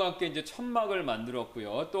 그들은 바울과 함께 이제 천막을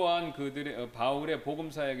만들었고요. 또한 그들의 바울의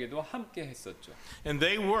복음 사역에도 함께 했었죠. And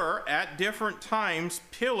they were at different times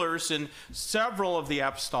pillars in several of the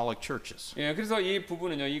apostolic churches. 예, 그래서 이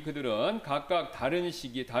부부는요, 그들은 각각 다른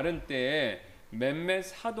시기, 다른 때에 몇몇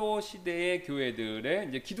사도 시대의 교회들의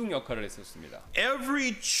이제 기둥 역할을 했었습니다.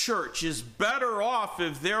 Every church is better off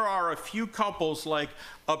if there are a few couples like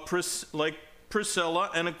Priscilla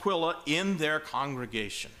and Aquila in their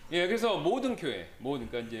congregation. 예, 그래서 모든 교회,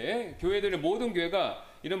 그러니까 이제 교회들의 모든 교회가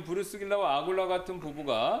이런 브루스길라와 아굴라 같은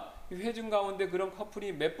부부가 회중 가운데 그런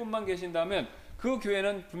커플이 몇 분만 계신다면 그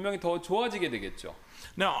교회는 분명히 더 좋아지게 되겠죠.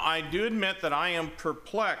 Now, I do admit that I am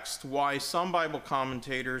perplexed why some Bible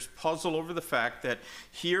commentators puzzle over the fact that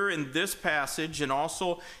here in this passage and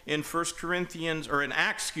also in 1 Corinthians, or in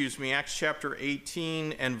Acts chapter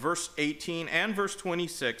 18 and verse 18 and verse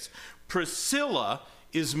 26, Priscilla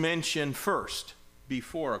is mentioned first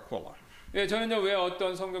before Aquila. 예, 저는요, 왜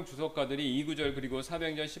어떤 성경 주석가들이 이 구절 그리고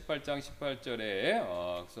사도행전 18장 18절에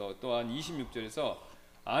그래서 또한 26절에서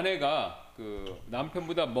아내가 그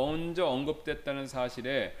남편보다 먼저 언급됐다는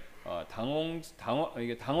사실에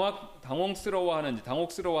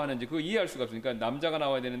당혹스러워하는지 그거 이해할 수가 없으니까 남자가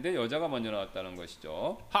나와야 되는데 여자가 먼저 나왔다는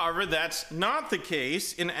것이죠. However, that's not the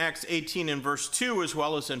case in Acts 18 and verse 2 as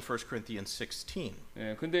well as in 1 Corinthians 16.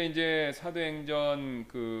 예, 근데 이제 사도행전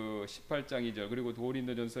그 18장 2절 그리고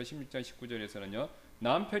고린도전서 16장 19절에서는요.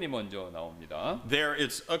 남편이 먼저 나옵니다. There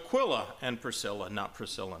it's Aquila and Priscilla, not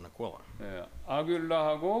Priscilla and Aquila. 예,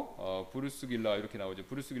 아굴라하고 브루스길라 이렇게 나오죠.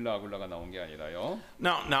 브루스길라 아굴라가 나온 게 아니라요.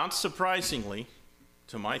 Now, not surprisingly,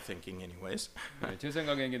 to my thinking anyways, 예, 제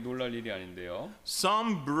생각에 이게 놀랄 일이 아닌데요.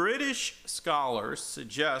 some British scholars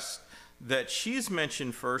suggest that she's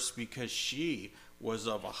mentioned first because she was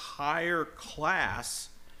of a higher class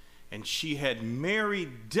and she had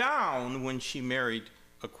married down when she married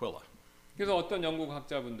Aquila. 그래서 어떤 영국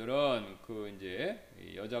학자분들은 그 이제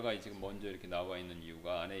여자가 지금 먼저 이렇게 나와 있는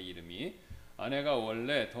이유가 아내 이름이 아내가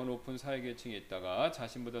원래 더 높은 사회계층에 있다가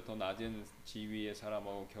자신보다 더 낮은 지위의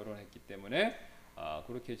사람하고 결혼했기 때문에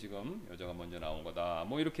그렇게 지금 여자가 먼저 나온 거다.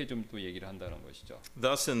 뭐 이렇게 좀 또 얘기를 한다는 것이죠.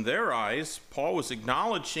 Thus, in their eyes, Paul was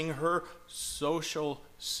acknowledging her social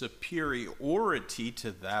superiority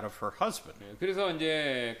to that of her husband. 네, 그래서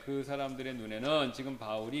이제 그 사람들의 눈에는 지금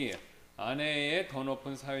바울이 아내의 더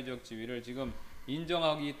높은 사회적 지위를 지금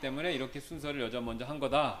인정하기 때문에 이렇게 순서를 여자 먼저 한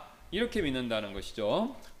거다. 이렇게 믿는다는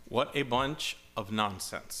것이죠. What a bunch of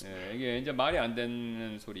nonsense. 네, 이게 이제 말이 안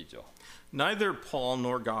되는 소리죠. Neither Paul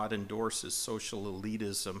nor God endorses social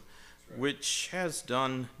elitism, which has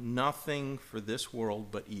done nothing for this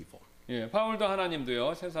world but evil. 예, 바울도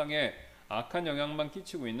하나님도요 세상에 악한 영향만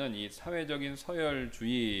끼치고 있는 이 사회적인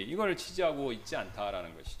서열주의 이걸 지지하고 있지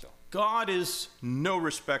않다라는 것이죠. God is no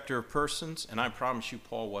respecter of persons, and I promise you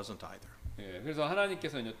Paul wasn't either. 예, 그래서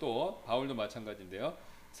하나님께서는 또 바울도 마찬가지인데요.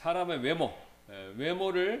 사람의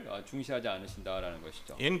외모를 중시하지 않으신다라는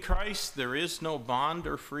것이죠. In Christ there is no bond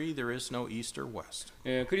or free, there is no east or west.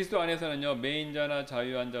 예, 그리스도 안에서는요 매인자나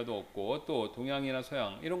자유한 자도 없고 또 동양이나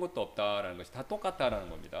서양 이런 것도 없다라는 것이 다 똑같다라는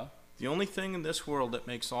겁니다. The only thing in this world that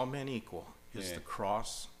makes all men equal is the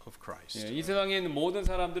cross of Christ. 예, 이 세상에 있는 모든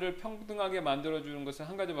사람들을 평등하게 만들어주는 것은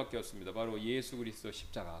한 가지밖에 없습니다. 바로 예수 그리스도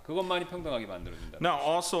십자가. 그것만이 평등하게 만들어준다. Now,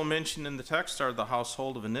 also mentioned in the text are the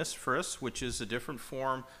household of Onesiphorus, which is a different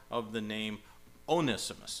form of the name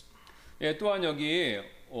Onesimus. 예, 또한 여기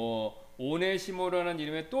오네시모라는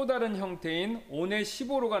이름의 또 다른 형태인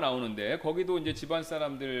오네시보로가 나오는데 거기도 이제 집안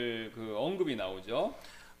사람들 그 언급이 나오죠.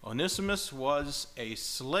 Onesimus was a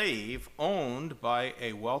slave owned by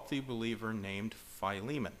a wealthy believer named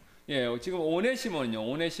Philemon. 예, 지금 오네시모는요,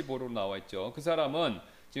 오네시보로 나와 있죠. 그 사람은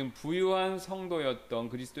지금 부유한 성도였던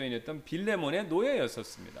그리스도인이었던 빌레몬의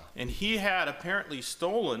노예였었습니다. And he had apparently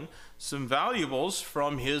stolen some valuables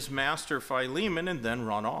from his master Philemon and then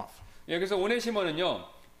run off. 예, 그래서 오네시모는요,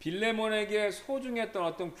 빌레몬에게 소중했던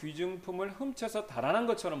어떤 귀중품을 훔쳐서 달아난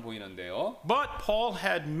것처럼 보이는데요. But Paul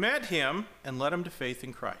had met him and led him to faith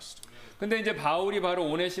in Christ. 근데 이제 바울이 바로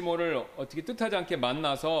오네시모를 어떻게 뜻하지 않게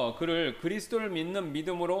만나서 그를 그리스도를 믿는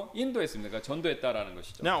믿음으로 인도했습니다. 그러니까 전도했다라는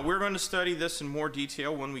것이죠. Now, we're going to study this in more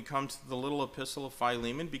detail when we come to the little epistle of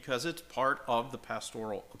Philemon because it's part of the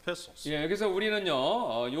pastoral epistles. 예, 그래서 우리는요,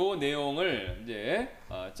 요 내용을 이제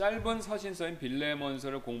짧은 서신서인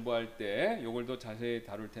빌레몬서를 공부할 때 요걸 더 자세히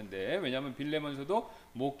다룰 텐데 왜냐하면 빌레몬서도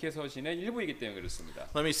목회 서신의 일부이기 때문에 그렇습니다.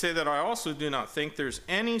 Let me say that I also do not think there's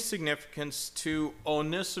any significance to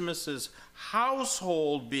Onesimus's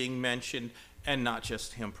household being mentioned and not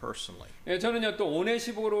just him personally. 예, 저는요 또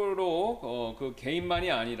오네시모로 그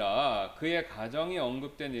개인만이 아니라 그의 가정이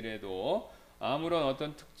언급된 일에도 아무런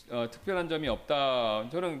어떤 특별한 점이 없다.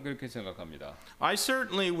 저는 그렇게 생각합니다. I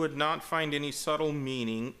certainly would not find any subtle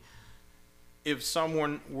meaning if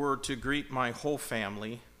someone were to greet my whole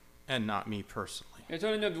family and not me personally. 예,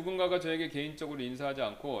 저는요 누군가가 저에게 개인적으로 인사하지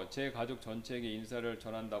않고 제 가족 전체에게 인사를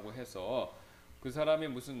전한다고 해서 그 사람이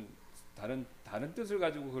무슨 다른 뜻을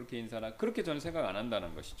가지고 그렇게 인사나 그렇게 저는 생각 안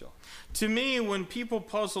한다는 것이죠. To me, when people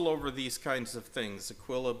puzzle over these kinds of things,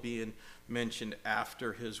 Aquila being mentioned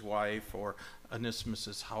after his wife or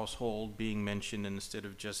Onesimus's household being mentioned instead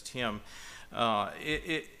of just him,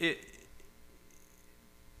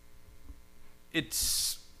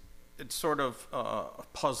 it's sort of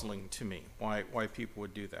puzzling to me why people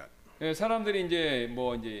would do that. 예, 사람들이 이제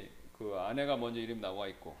뭐 이제 그 아내가 먼저 이름 나와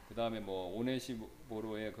있고 그 다음에 뭐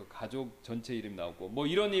오네시모로의 그 가족 전체 이름 나오고 뭐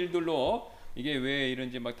이런 일들로 이게 왜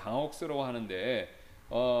이런지 막 당혹스러워하는데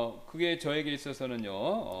그게 저에게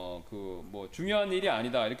있어서는요 그 뭐 중요한 일이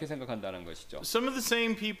아니다 이렇게 생각한다는 것이죠. Some of the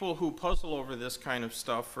same people who puzzle over this kind of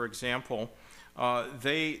stuff, for example,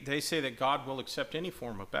 they say that God will accept any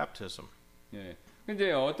form of baptism. 예.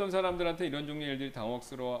 근데 어떤 사람들한테 이런 종류의 일들이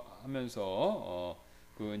당혹스러워하면서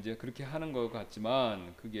그 이제 그렇게 하는 것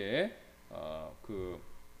같지만 그게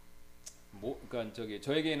그러니까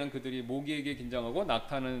저에게는 그들이 모기에게 긴장하고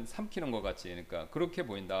낙타는 삼키는 것 같이 그러니까 그렇게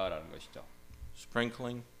보인다라는 것이죠.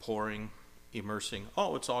 Sprinkling, pouring, immersing.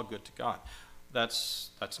 Oh, it's all good to God.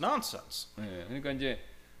 That's nonsense. 예. 그러니까 이제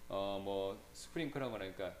뭐 스프링클하거나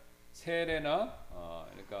그러니까 세례나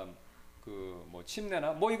그러니까 그 뭐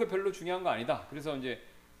침례나 뭐 이거 별로 중요한 거 아니다. 그래서 이제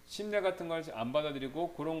침례 같은 걸 안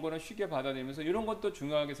받아들이고 그런 거는 쉽게 받아들이면서 이런 것도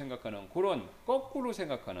중요하게 생각하는 그런 거꾸로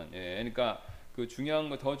생각하는 예, 그러니까 그 중요한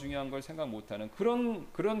거 더 중요한 걸 생각 못하는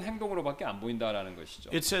그런 행동으로밖에 안 보인다라는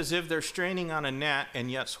것이죠. It's as if they're straining on a gnat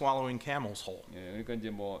and yet swallowing camel's whole. 예, 그러니까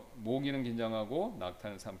이제 뭐 모기는 긴장하고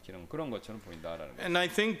낙타는 삼키는 그런 것처럼 보인다라는 거. And I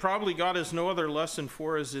think probably God has no other lesson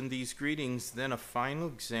for us in these greetings than a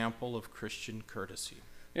final example of Christian courtesy.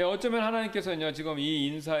 예, 어쩌면 하나님께서는요 지금 이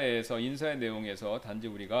인사의 내용에서 단지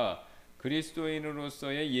우리가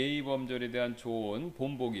그리스도인으로서의 예의 범절에 대한 좋은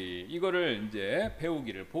본보기 이거를 이제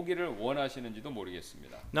보기를 원하시는지도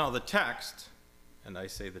모르겠습니다. Now the text, and I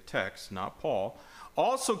say the text, not Paul,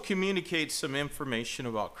 also communicates some information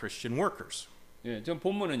about Christian workers. 예, 전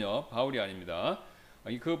본문은요 바울이 아닙니다.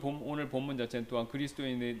 오늘 본문 자체는 또한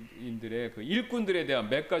그리스도인들의 그 일꾼들에 대한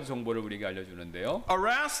몇 가지 정보를 우리에게 알려주는데요.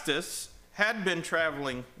 Erastus had been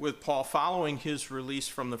traveling with Paul following his release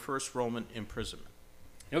from the first Roman imprisonment.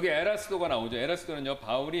 여기 에라스도가 나오죠. 에라스도는요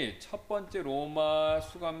바울이 첫 번째 로마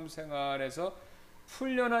수감 생활에서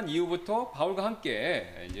풀려난 이후부터 바울과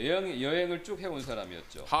함께 여행을 쭉 해온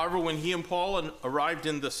사람이었죠. However, when he and Paul arrived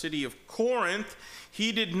in the city of Corinth,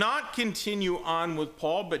 he did not continue on with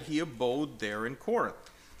Paul, but he abode there in Corinth.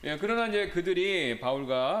 예, 그러나 이제 그들이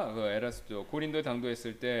바울과 그 에라스도 고린도에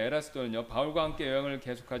당도했을 때 에라스도는요 바울과 함께 여행을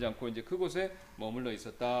계속하지 않고 이제 그곳에 머물러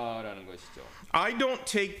있었다라는 것이죠. I don't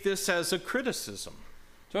take this as a criticism.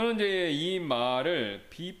 저는 이제 이 말을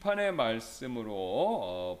비판의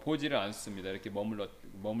말씀으로 보지를 않습니다. 이렇게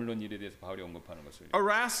머물렀던 일에 대해서 바울이 언급하는 것을.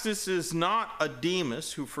 Erastus is not a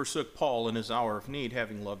Demas who forsook Paul in his hour of need,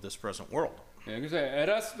 having loved this present world. 예, 그래서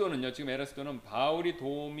에라스도는 바울이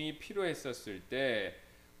도움이 필요했었을 때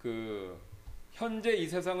그 현재 이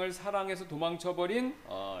세상을 사랑해서 도망쳐버린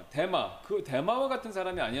대마와 같은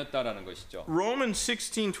사람이 아니었다라는 것이죠. Romans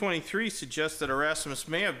 16:23 suggests that Erasmus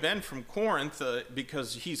may have been from Corinth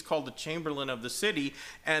because he's called the chamberlain of the city,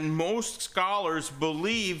 and most scholars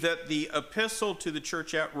believe that the epistle to the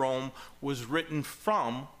church at Rome was written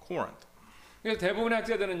from Corinth. 그래서 대부분의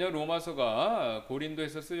학자들은요 로마서가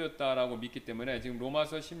고린도에서 쓰였다라고 믿기 때문에 지금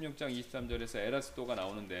로마서 16장 23절에서 에라스도가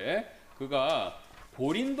나오는데 그가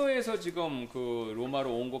고린도에서 지금 그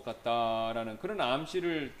로마로 온 것 같다라는 그런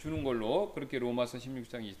암시를 주는 걸로 그렇게 로마서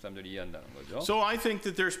 16장 23절 이해한다는 거죠. So I think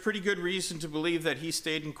that there's pretty good reason to believe that he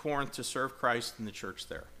stayed in Corinth to serve Christ in the church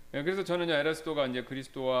there. 예, 그래서 저는요 에라스도가 이제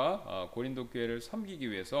그리스도와 고린도 교회를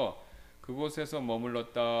섬기기 위해서 그곳에서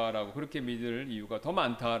머물렀다라고 그렇게 믿을 이유가 더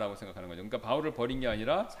많다라고 생각하는 거죠. 그러니까 바울을 버린 게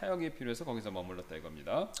아니라 사역이 필요해서 거기서 머물렀다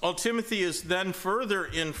이겁니다. Well, Timothy is then further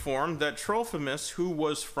informed that Trophimus, who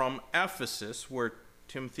was from Ephesus, where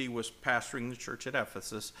Timothy was pastoring the church at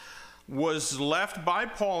Ephesus, was left by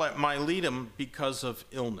Paul at Miletum because of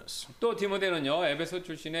illness. 또 디모데는요 에베소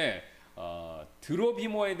출신의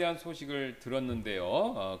드로비모에 대한 소식을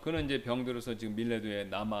들었는데요. 그는 이제 병들어서 지금 밀레도에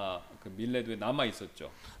남아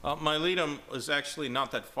있었죠. Miletum is actually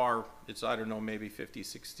not that far. It's, I don't know, maybe 50,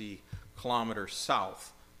 60 kilometers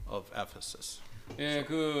south of Ephesus. 예,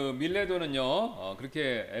 그 밀레도는요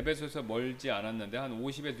그렇게 에베소에서 멀지 않았는데 한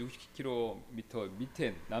 50에서 60km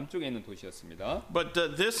밑에 남쪽에 있는 도시였습니다. But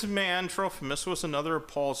this man, Trophimus, was another of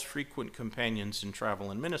Paul's frequent companions in travel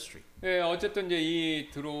and ministry. 예, 어쨌든 이제 이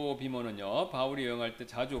드로비모는요 바울이 여행할 때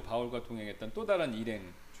자주 바울과 동행했던 또 다른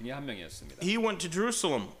일행 중에 한 명이었습니다. He went to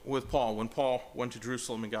Jerusalem with Paul when Paul went to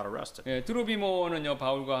Jerusalem and got arrested. 예, 드로비모는요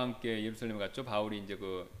바울과 함께 예루살렘에 갔죠. 바울이 이제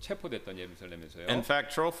그 체포됐던 예루살렘에서요. In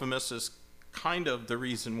fact, Trophimus is kind of the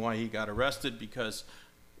reason why he got arrested, because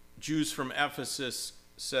Jews from Ephesus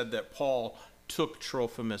said that Paul took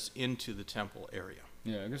Trophimus into the temple area.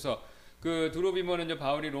 예, 그래서 그 드로비모는 이제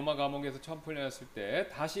바울이 로마 감옥에서 처음 풀려났을 때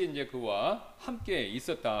다시 이제 그와 함께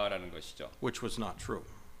있었다라는 것이죠. Which was not true.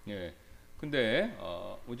 예, 근데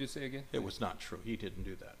would you say again? It was not true. He didn't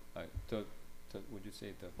do that. Would you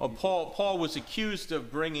say the? Paul was accused of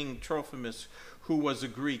bringing Trophimus, who was a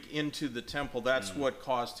Greek, into the temple. That's what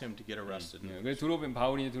caused him to get arrested. 예, 그래서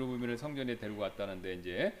바울이 드로비모를 성전에 데리고 갔다는데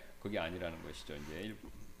이제 그게 아니라는 것이죠. 이제.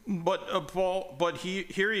 But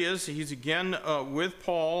here he is. He's again with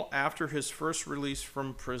Paul after his first release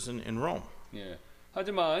from prison in Rome. 예.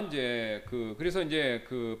 하지만 이제 그래서 이제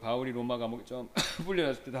그 바울이 로마 감옥에 좀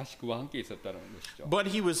풀려났을 때 다시 그와 함께 있었다는 것이죠. But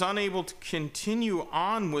he was unable to continue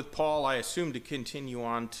on with Paul, I assume, to continue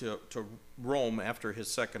on to Rome after his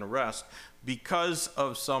second arrest because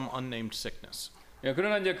of some unnamed sickness. 예,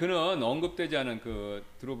 그러나 이제 그는 언급되지 않은 그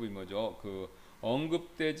드로비모죠. 그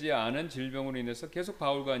언급되지 않은 질병으로 인해서 계속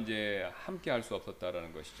바울과 이제 함께 할 수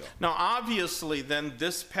없었다라는 것이죠. Now, obviously, then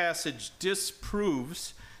this passage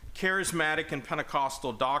disproves charismatic and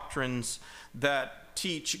Pentecostal doctrines that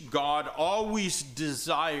teach God always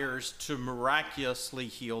desires to miraculously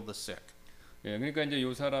heal the sick. 예, 그러니까 이제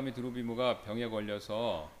이 사람이 드로비모가 병에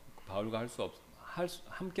걸려서 바울과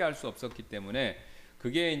함께 할 수 없었기 때문에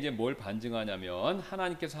그게 이제 뭘 반증하냐면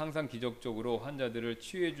하나님께서 항상 기적적으로 환자들을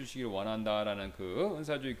치유해 주시길 원한다라는 그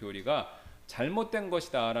은사주의 교리가 잘못된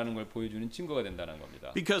것이다라는 걸 보여주는 증거가 된다는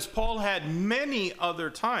겁니다. Because Paul had many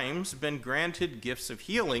other times been granted gifts of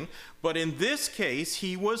healing, but in this case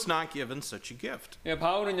he was not given such a gift. 예,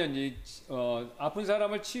 바울은요 이제 아픈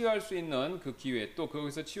사람을 치유할 수 있는 그 기회 또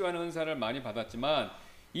거기서 치유하는 은사를 많이 받았지만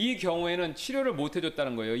이 경우에는 치료를 못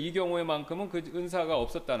해줬다는 거예요. 이 경우에만큼은 그 은사가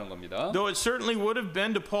없었다는 겁니다. Though it certainly would have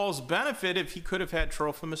been to Paul's benefit if he could have had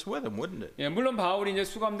Trophimus with him, wouldn't it? 예, 물론 바울이 이제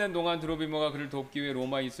수감된 동안 드로비모가 그를 돕기 위해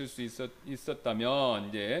로마에 있을 수 있었다면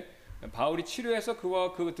이제 바울이 치료해서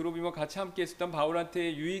그와 그 드로비모 같이 함께 있었던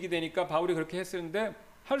바울한테 유익이 되니까 바울이 그렇게 했었는데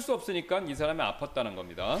할 수 없으니까 이 사람이 아팠다는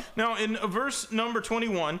겁니다. Now in verse number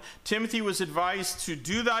 21, Timothy was advised to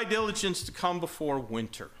do thy diligence to come before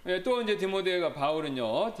winter. 예, 또 이제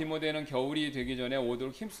바울은요, 디모데는 겨울이 되기 전에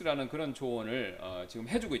오도록 힘쓰라는 그런 조언을 지금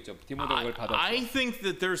해주고 있죠. 디모데가 그걸 받았죠. I think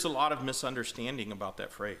that there's a lot of misunderstanding about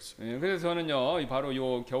that phrase. 예, 그래서 저는요, 바로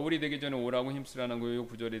요 겨울이 되기 전에 오라고 힘쓰라는 요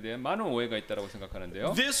구절에 대해 많은 오해가 있다라고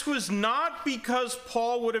생각하는데요. This was not because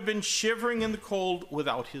Paul would have been shivering in the cold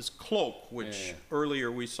without his cloak, which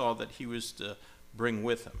earlier we saw that he was to bring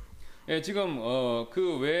with him. 예, 지금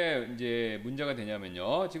그 왜 이제 문제가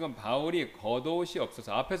되냐면요. 지금 바울이 겉옷이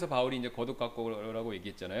없어서 앞에서 바울이 이제 겉옷 갖고 오라고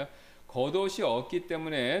얘기했잖아요. 겉옷이 없기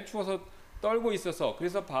때문에 추워서 떨고 있어서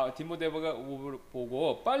그래서 디모데가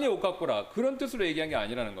보고 빨리 옷 갖고 오라 그런 뜻으로 얘기한 게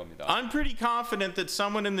아니라는 겁니다. I'm pretty confident that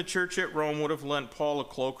someone in the church at Rome would have lent Paul a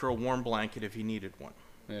cloak or a warm blanket if he needed one.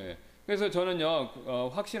 예. 그래서 저는요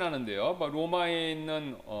확신하는데요. 로마에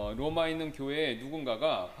있는 교회에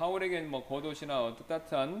누군가가 바울에게 뭐 겉옷이나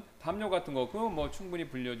따뜻한 담요 같은 거 그거 뭐 충분히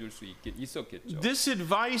빌려줄 수 있었겠죠. This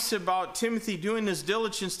advice about Timothy doing his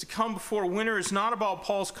diligence to come before winter is not about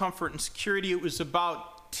Paul's comfort and security. It was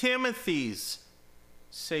about Timothy's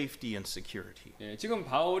safety and security. 예, 지금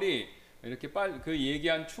바울이 이렇게 그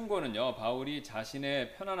얘기한 충고는요. 바울이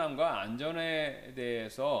자신의 편안함과 안전에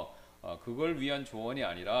대해서 그걸 위한 조언이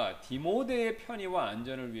아니라 디모데의 편의와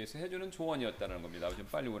안전을 위해서 해주는 조언이었다는 겁니다. 좀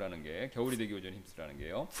빨리 오라는 게 겨울이 되기 전에 힘쓰라는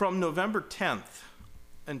게요. From November 10th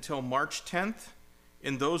until March 10th,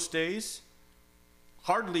 in those days,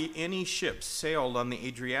 hardly any ships sailed on the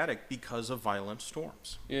Adriatic because of violent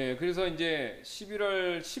storms. 예, 그래서 이제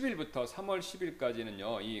 11월 10일부터 3월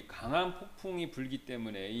 10일까지는요, 이 강한 폭풍이 불기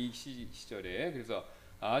때문에 이 시절에 그래서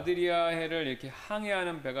아드리아해를 이렇게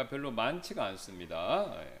항해하는 배가 별로 많지가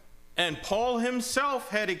않습니다. 예. And Paul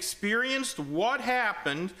himself had experienced what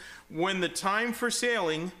happened when the time for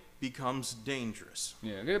sailing becomes dangerous.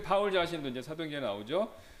 예, 그래서 바울 자신도 이제 사도행전에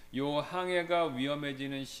나오죠. 요 항해가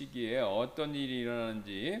위험해지는 시기에 어떤 일이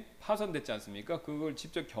일어나는지 파손됐지 않습니까? 그걸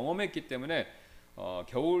직접 경험했기 때문에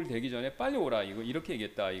겨울 되기 전에 빨리 오라 이렇게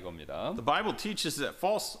얘기했다 이겁니다. The Bible teaches that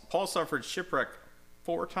Paul suffered shipwreck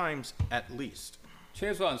 4 times at least.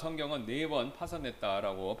 최소한 성경은 4번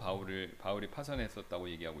파손했다라고 바울이 파손했었다고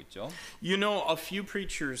얘기하고 있죠. You know, a few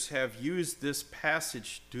preachers have used this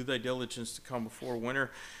passage, do thy diligence to come before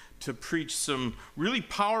winter, to preach some really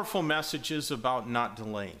powerful messages about not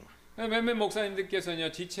delaying. 몇몇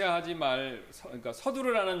목사님들께서는요, 그러니까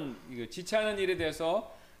서두르라는 지체하는 일에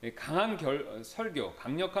대해서 강한 설교,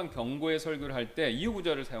 강력한 경고의 설교를 할 때 이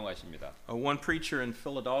구절을 사용하십니다. One preacher in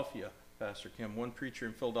Philadelphia, Pastor Kim, one preacher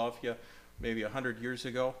in Philadelphia, maybe 100 years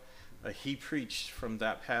ago, he preached from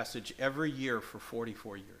that passage every year for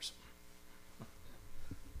 44 years.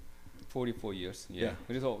 44 years. 예. Yeah.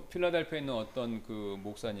 그래서 필라델피아에 있는 어떤 그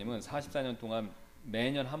목사님은 44년 동안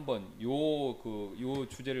매년 한 번 요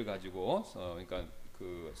주제를 가지고 그러니까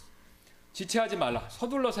그 지체하지 말라,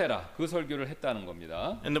 서둘러서 해라 그 설교를 했다는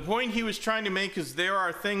겁니다. And the point he was trying to make is there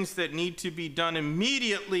are things that need to be done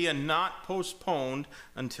immediately and not postponed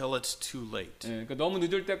until it's too late. 예, 그러니까 너무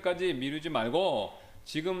늦을 때까지 미루지 말고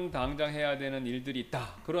지금 당장 해야 되는 일들이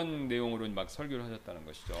있다. 그런 내용으로 막 설교를 하셨다는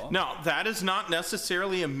것이죠. Now, that is not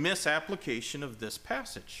necessarily a misapplication of this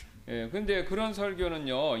passage. 예, 근데 그런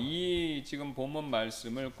설교는요, 이 지금 본문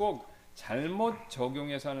말씀을 꼭 잘못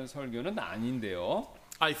적용해서 하는 설교는 아닌데요.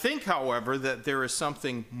 I think, however, that there is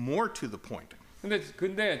something more to the point.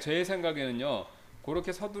 근데 제 생각에는요,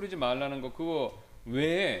 그렇게 서두르지 말라는 거 그거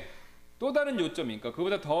외에 또 다른 요점이, 그러니까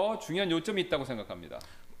그보다 더 중요한 요점이 있다고 생각합니다.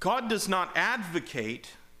 God does not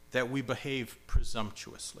advocate that we behave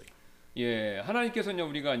presumptuously. 예, 하나님께서는요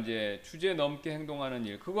우리가 이제 주제 넘게 행동하는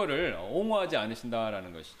일 그거를 옹호하지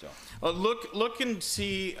않으신다라는 것이죠. Look and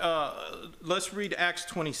see. Let's read Acts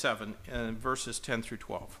 27 verses 10 through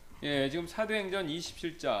 12. 예, 지금 사도행전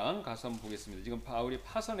 27장 가서 한번 보겠습니다. 지금 바울이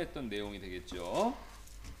파선했던 내용이 되겠죠.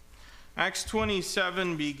 Acts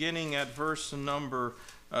 27, beginning at verse number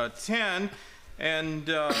 10. And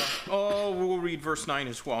we'll read verse 9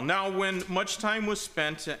 as well. Now, when much time was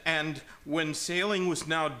spent, and when sailing was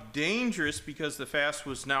now dangerous because the fast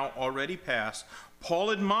was now already past,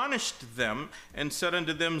 Paul admonished them and said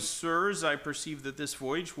unto them, Sirs, I perceive that this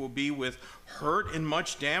voyage will be with hurt and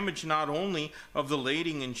much damage, not only of the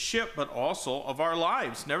lading and ship, but also of our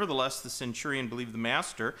lives. Nevertheless, the centurion believed the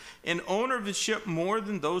master, and owner of the ship more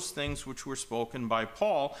than those things which were spoken by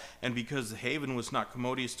Paul. And because the haven was not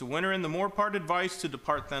commodious to winter, and the more part advised to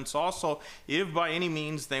depart thence also, if by any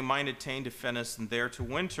means they might attain to Phenice, and there to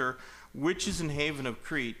winter, which is an haven of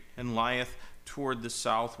Crete, and lieth toward the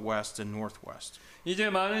southwest and northwest.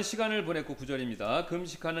 이제 많은 시간을 보냈고 9절입니다.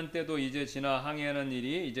 금식하는 때도 이제 지나 항해하는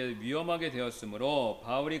일이 이제 위험하게 되었으므로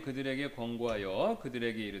바울이 그들에게 권고하여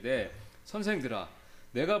그들에게 이르되 선생들아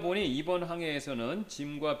내가 보니 이번 항해에서는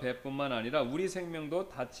짐과 배뿐만 아니라 우리 생명도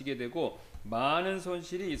다치게 되고 많은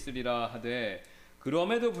손실이 있으리라 하되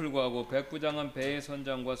그럼에도 불구하고 백부장은 배의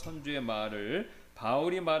선장과 선주의 말을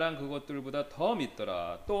바울이 말한 그것들보다 더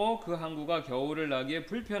믿더라. 또 그 항구가 겨울을 나기에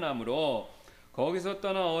불편하므로 거기서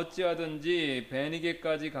떠나 어찌하든지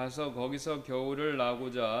베니게까지 가서 거기서 겨울을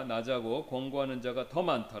나자고 권고하는 자가 더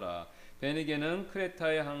많더라. 베니게는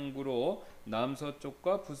크레타의 항구로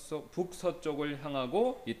남서쪽과 북서쪽을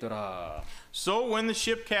향하고 있더라. So when the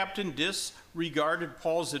ship captain disregarded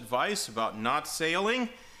Paul's advice about not sailing,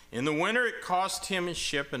 in the winter it cost him his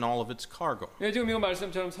ship and all of its cargo. 네, 지금 이거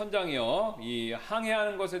말씀처럼 선장이요, 이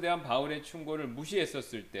항해하는 것에 대한 바울의 충고를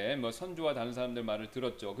무시했었을 때, 뭐 선주와 다른 사람들 말을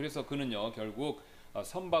들었죠. 그래서 그는요, 결국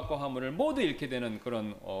선박과 화물을 모두 잃게 되는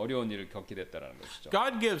그런 어려운 일을 겪게 됐다라는 것이죠.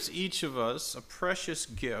 God gives each of us a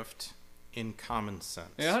precious gift in common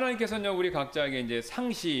sense. 네, 하나님께서는요, 우리 각자에게 이제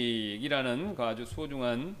상식이라는 그 아주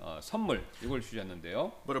소중한 선물 이걸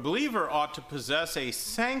주셨는데요. But a believer ought to possess a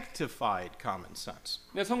sanctified common sense.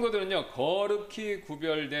 네, 성도들은요, 거룩히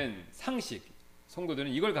구별된 상식,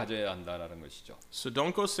 성도들은 이걸 가져야 한다라는 것이죠. So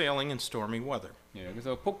don't go sailing in stormy weather. 예,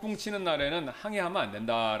 그래서 폭풍 치는 날에는 항해하면 안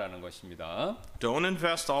된다라는 것입니다. Don't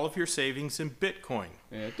invest all of your savings in Bitcoin.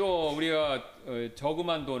 예, 또 우리가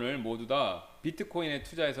저금한 돈을 모두 다 비트코인에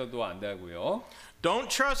투자해서도 안 되고요. Don't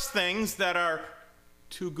trust things that are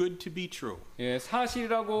too good to be true. 예,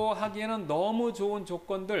 사실이라고 하기에는 너무 좋은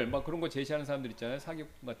조건들, 막 그런 거 제시하는 사람들 있잖아요.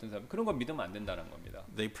 사기꾼 같은 사람. 그런 거 믿으면 안 된다는 겁니다.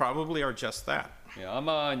 They probably are just that. 예,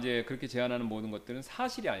 아마 이제 그렇게 제안하는 모든 것들은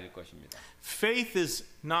사실이 아닐 것입니다. Faith is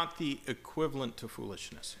not the equivalent to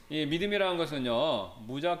foolishness. 이 믿음이라는 것은요,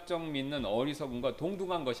 무작정 믿는 어리석음과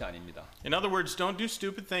동등한 것이 아닙니다. In other words, don't do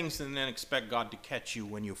stupid things and then expect God to catch you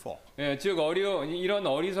when you fall. 예, 즉 이런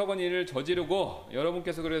어리석은 일을 저지르고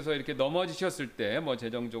여러분께서 그래서 이렇게 넘어지셨을 때, 뭐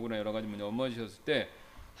재정적으로 여러 가지 넘어지셨을 때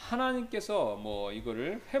하나님께서 뭐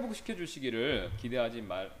이거를 회복시켜 주시기를 기대하지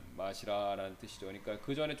마시라라는 뜻이죠. 그러니까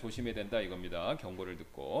그 전에 조심해야 된다 이겁니다. 경고를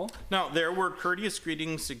듣고. Now, there were courteous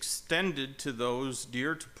greetings extended to those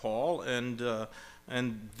dear to Paul, and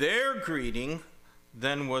their greeting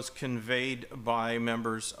then was conveyed by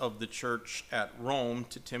members of the church at Rome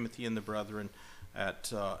to Timothy and the brethren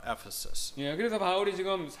at Ephesus. 예, 그래서 바울이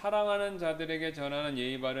지금 사랑하는 자들에게 전하는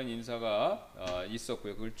예의 바른 인사가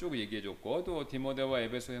있었고요. 그걸 쭉 얘기해줬고 또 디모데와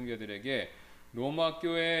에베소 형제들에게 로마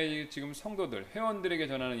교회 지금 성도들 회원들에게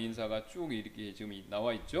전하는 인사가 쭉 이렇게 지금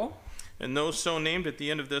나와 있죠. And those so named at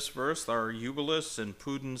the end of this verse are Eubulus and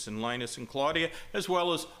Pudens and Linus and Claudia, as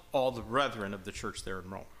well as all the brethren of the church there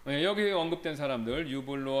in Rome. 예, 여기 언급된 사람들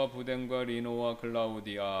유불로와 부덴과 리노와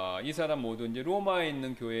글라우디아 이 사람 모두 이제 로마에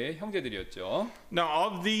있는 교회의 형제들이었죠. Now,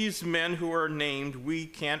 of these men who are named,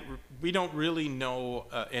 we don't really know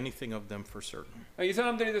anything of them for certain. 이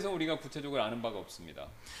사람들에 대해서 우리가 구체적으로 아는 바가 없습니다.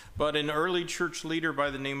 But an early church leader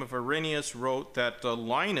by the name of Irenaeus wrote that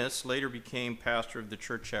Linus later became pastor of the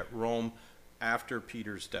church at Rome after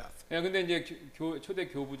Peter's death. 예, 근데 이제 초대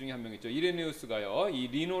교부 중에 한 명 있죠. 이레네우스가요. 이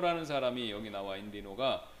리노라는 사람이 여기 나와 있는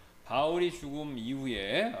리노가 바울이 죽음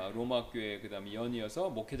이후에 로마 교회 그다음에 연이어서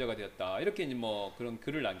목회자가 되었다. 이렇게 이제 뭐 그런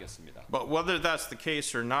글을 남겼습니다. But whether that's the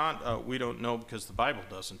case or not, we don't know because the Bible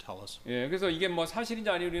doesn't tell us. 예, 그래서 이게 뭐 사실인지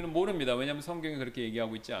아닌지 우리는 모릅니다. 왜냐하면 성경이 그렇게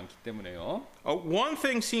얘기하고 있지 않기 때문에요. One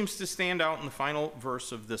thing seems to stand out in the final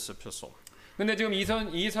verse of this epistle. 근데 지금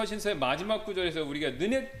이 서신서의 마지막 구절에서 우리가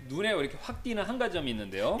눈에 이렇게 확 띄는 한 가지 점이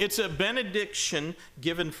있는데요. It's a benediction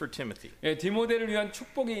given for Timothy. 예, 디모데를 위한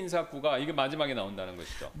축복의 인사구가 이게 마지막에 나온다는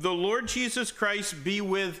것이죠. The Lord Jesus Christ be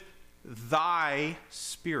with thy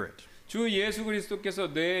spirit. 주 예수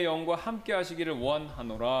그리스도께서 내 영과 함께 하시기를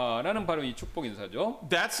원하노라라는 바로 이 축복 인사죠.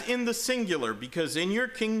 That's in the singular because in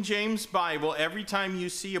your King James Bible, every time you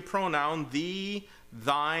see a pronoun, thee,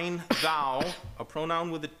 thine, thou, a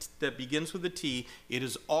pronoun that begins with a T, it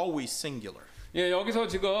is always singular. 예, 여기서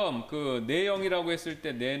지금 그 내 영이라고 했을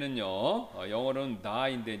때 내는요, 영어로는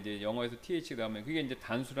나인데 이제 영어에서 th 다음에 그게 이제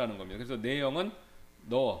단수라는 겁니다. 그래서 내 영은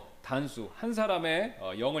너 단수 한 사람의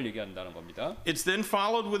영을 얘기한다는 겁니다. It's then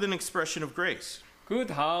followed with an expression of grace. 그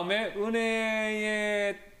다음에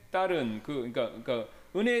은혜에 따른 그러니까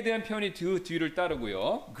은혜에 대한 표현이 뒤를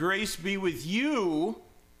따르고요. Grace be with you.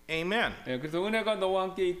 Amen. 예, 그래서 은혜가 너와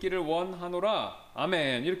함께 있기를 원하노라.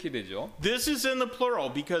 아멘. 이렇게 되죠. This is in the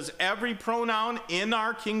plural because every pronoun in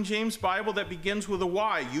our King James Bible that begins with a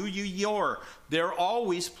Y, you, your, they're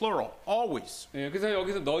always plural. Always. 예, 그래서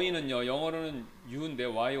여기서 너희는요. 영어로는 you인데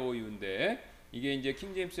you인데 이게 이제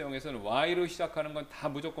킹제임스 영에서는 y로 시작하는 건 다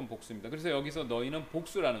무조건 복수입니다. 그래서 여기서 너희는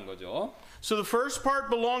복수라는 거죠. So the first part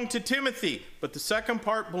belonged to Timothy, but the second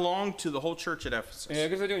part belonged to the whole church at Ephesus. 예,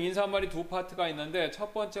 그래서 지금 인사 한 마리 두 파트가 있는데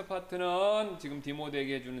첫 번째 파트는 지금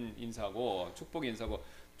디모데에게 해주는 인사고 축복 인사고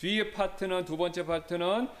뒤에 파트는 두 번째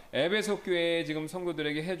파트는 에베소 교회에 지금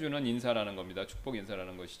성도들에게 해주는 인사라는 겁니다. 축복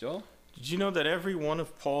인사라는 것이죠. Did you know that every one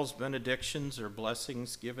of Paul's benedictions or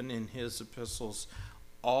blessings given in his epistles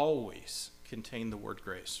always contain the word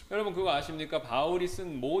grace? 여러분 그거 아십니까? 바울이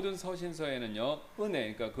쓴 모든 서신서에는요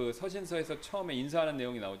은혜, 그러니까 그 서신서에서 처음에 인사하는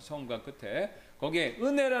내용이 나오죠. 처음과 끝에 거기에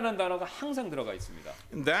은혜라는 단어가 항상 들어가 있습니다.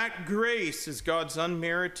 And that grace is God's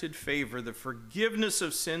unmerited favor, the forgiveness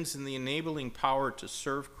of sins, and the enabling power to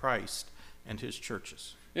serve Christ and His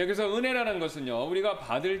churches. 예, 그래서 은혜라는 것은요 우리가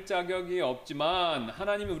받을 자격이 없지만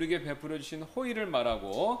하나님이 우리에게 베풀어 주신 호의를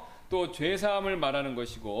말하고 또 죄사함을 말하는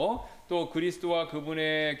것이고 또 그리스도와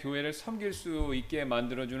그분의 교회를 섬길 수 있게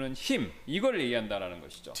만들어주는 힘 이걸 얘기한다라는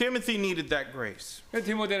것이죠. Timothy needed that grace.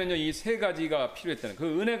 디모데는요 이 세 가지가 필요했다는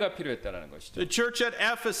그 은혜가 필요했다는 것이죠. The church at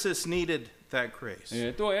Ephesus needed that grace.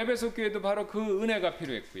 예, 또 에베소 교회도 바로 그 은혜가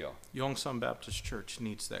필요했고요. Yongsan Baptist Church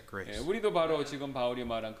needs that 예, grace. 우리도 바로 지금 바울이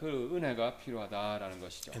말한 그 은혜가 필요하다라는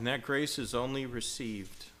것이죠. And that grace is only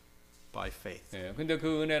received by faith. 예, 근데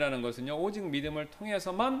그 은혜라는 것은요 오직 믿음을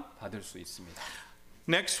통해서만 받을 수 있습니다.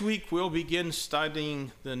 Next week we'll begin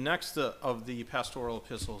studying the next of the pastoral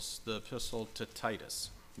epistles, the epistle to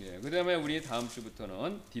Titus. 예, 그다음에 우리 다음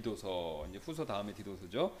주부터는 디도서, 이제 후서 다음에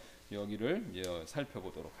디도서죠. 여기를 이제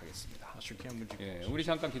살펴보도록 하겠습니다. Pastor Ken, would you 예, close? 우리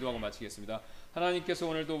잠깐 기도하고 마치겠습니다. 하나님께서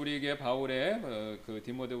오늘도 우리에게 바울의 그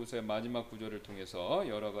디모데후서의 마지막 구절을 통해서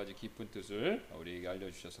여러 가지 깊은 뜻을 우리에게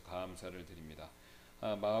알려주셔서 감사를 드립니다.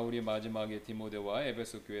 바울이 마지막에 디모데와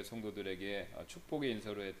에베소 교회 성도들에게 축복의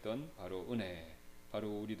인사로 했던 바로 은혜, 바로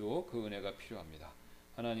우리도 그 은혜가 필요합니다.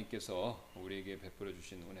 하나님께서 우리에게 베풀어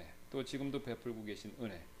주신 은혜, 또 지금도 베풀고 계신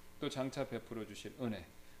은혜, 또 장차 베풀어 주실 은혜,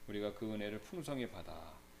 우리가 그 은혜를 풍성히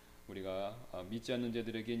받아 우리가 믿지 않는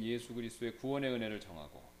자들에겐 예수 그리스도의 구원의 은혜를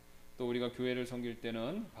정하고, 또 우리가 교회를 섬길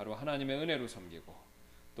때는 바로 하나님의 은혜로 섬기고,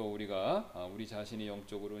 또 우리가 우리 자신이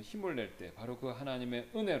영적으로 힘을 낼 때 바로 그 하나님의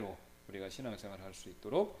은혜로 우리가 신앙생활을 할 수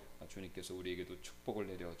있도록 주님께서 우리에게도 축복을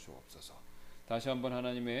내려 주옵소서. 다시 한번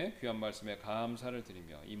하나님의 귀한 말씀에 감사를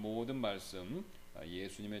드리며 이 모든 말씀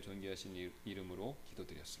예수님의 존귀하신 이름으로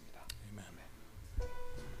기도드렸습니다.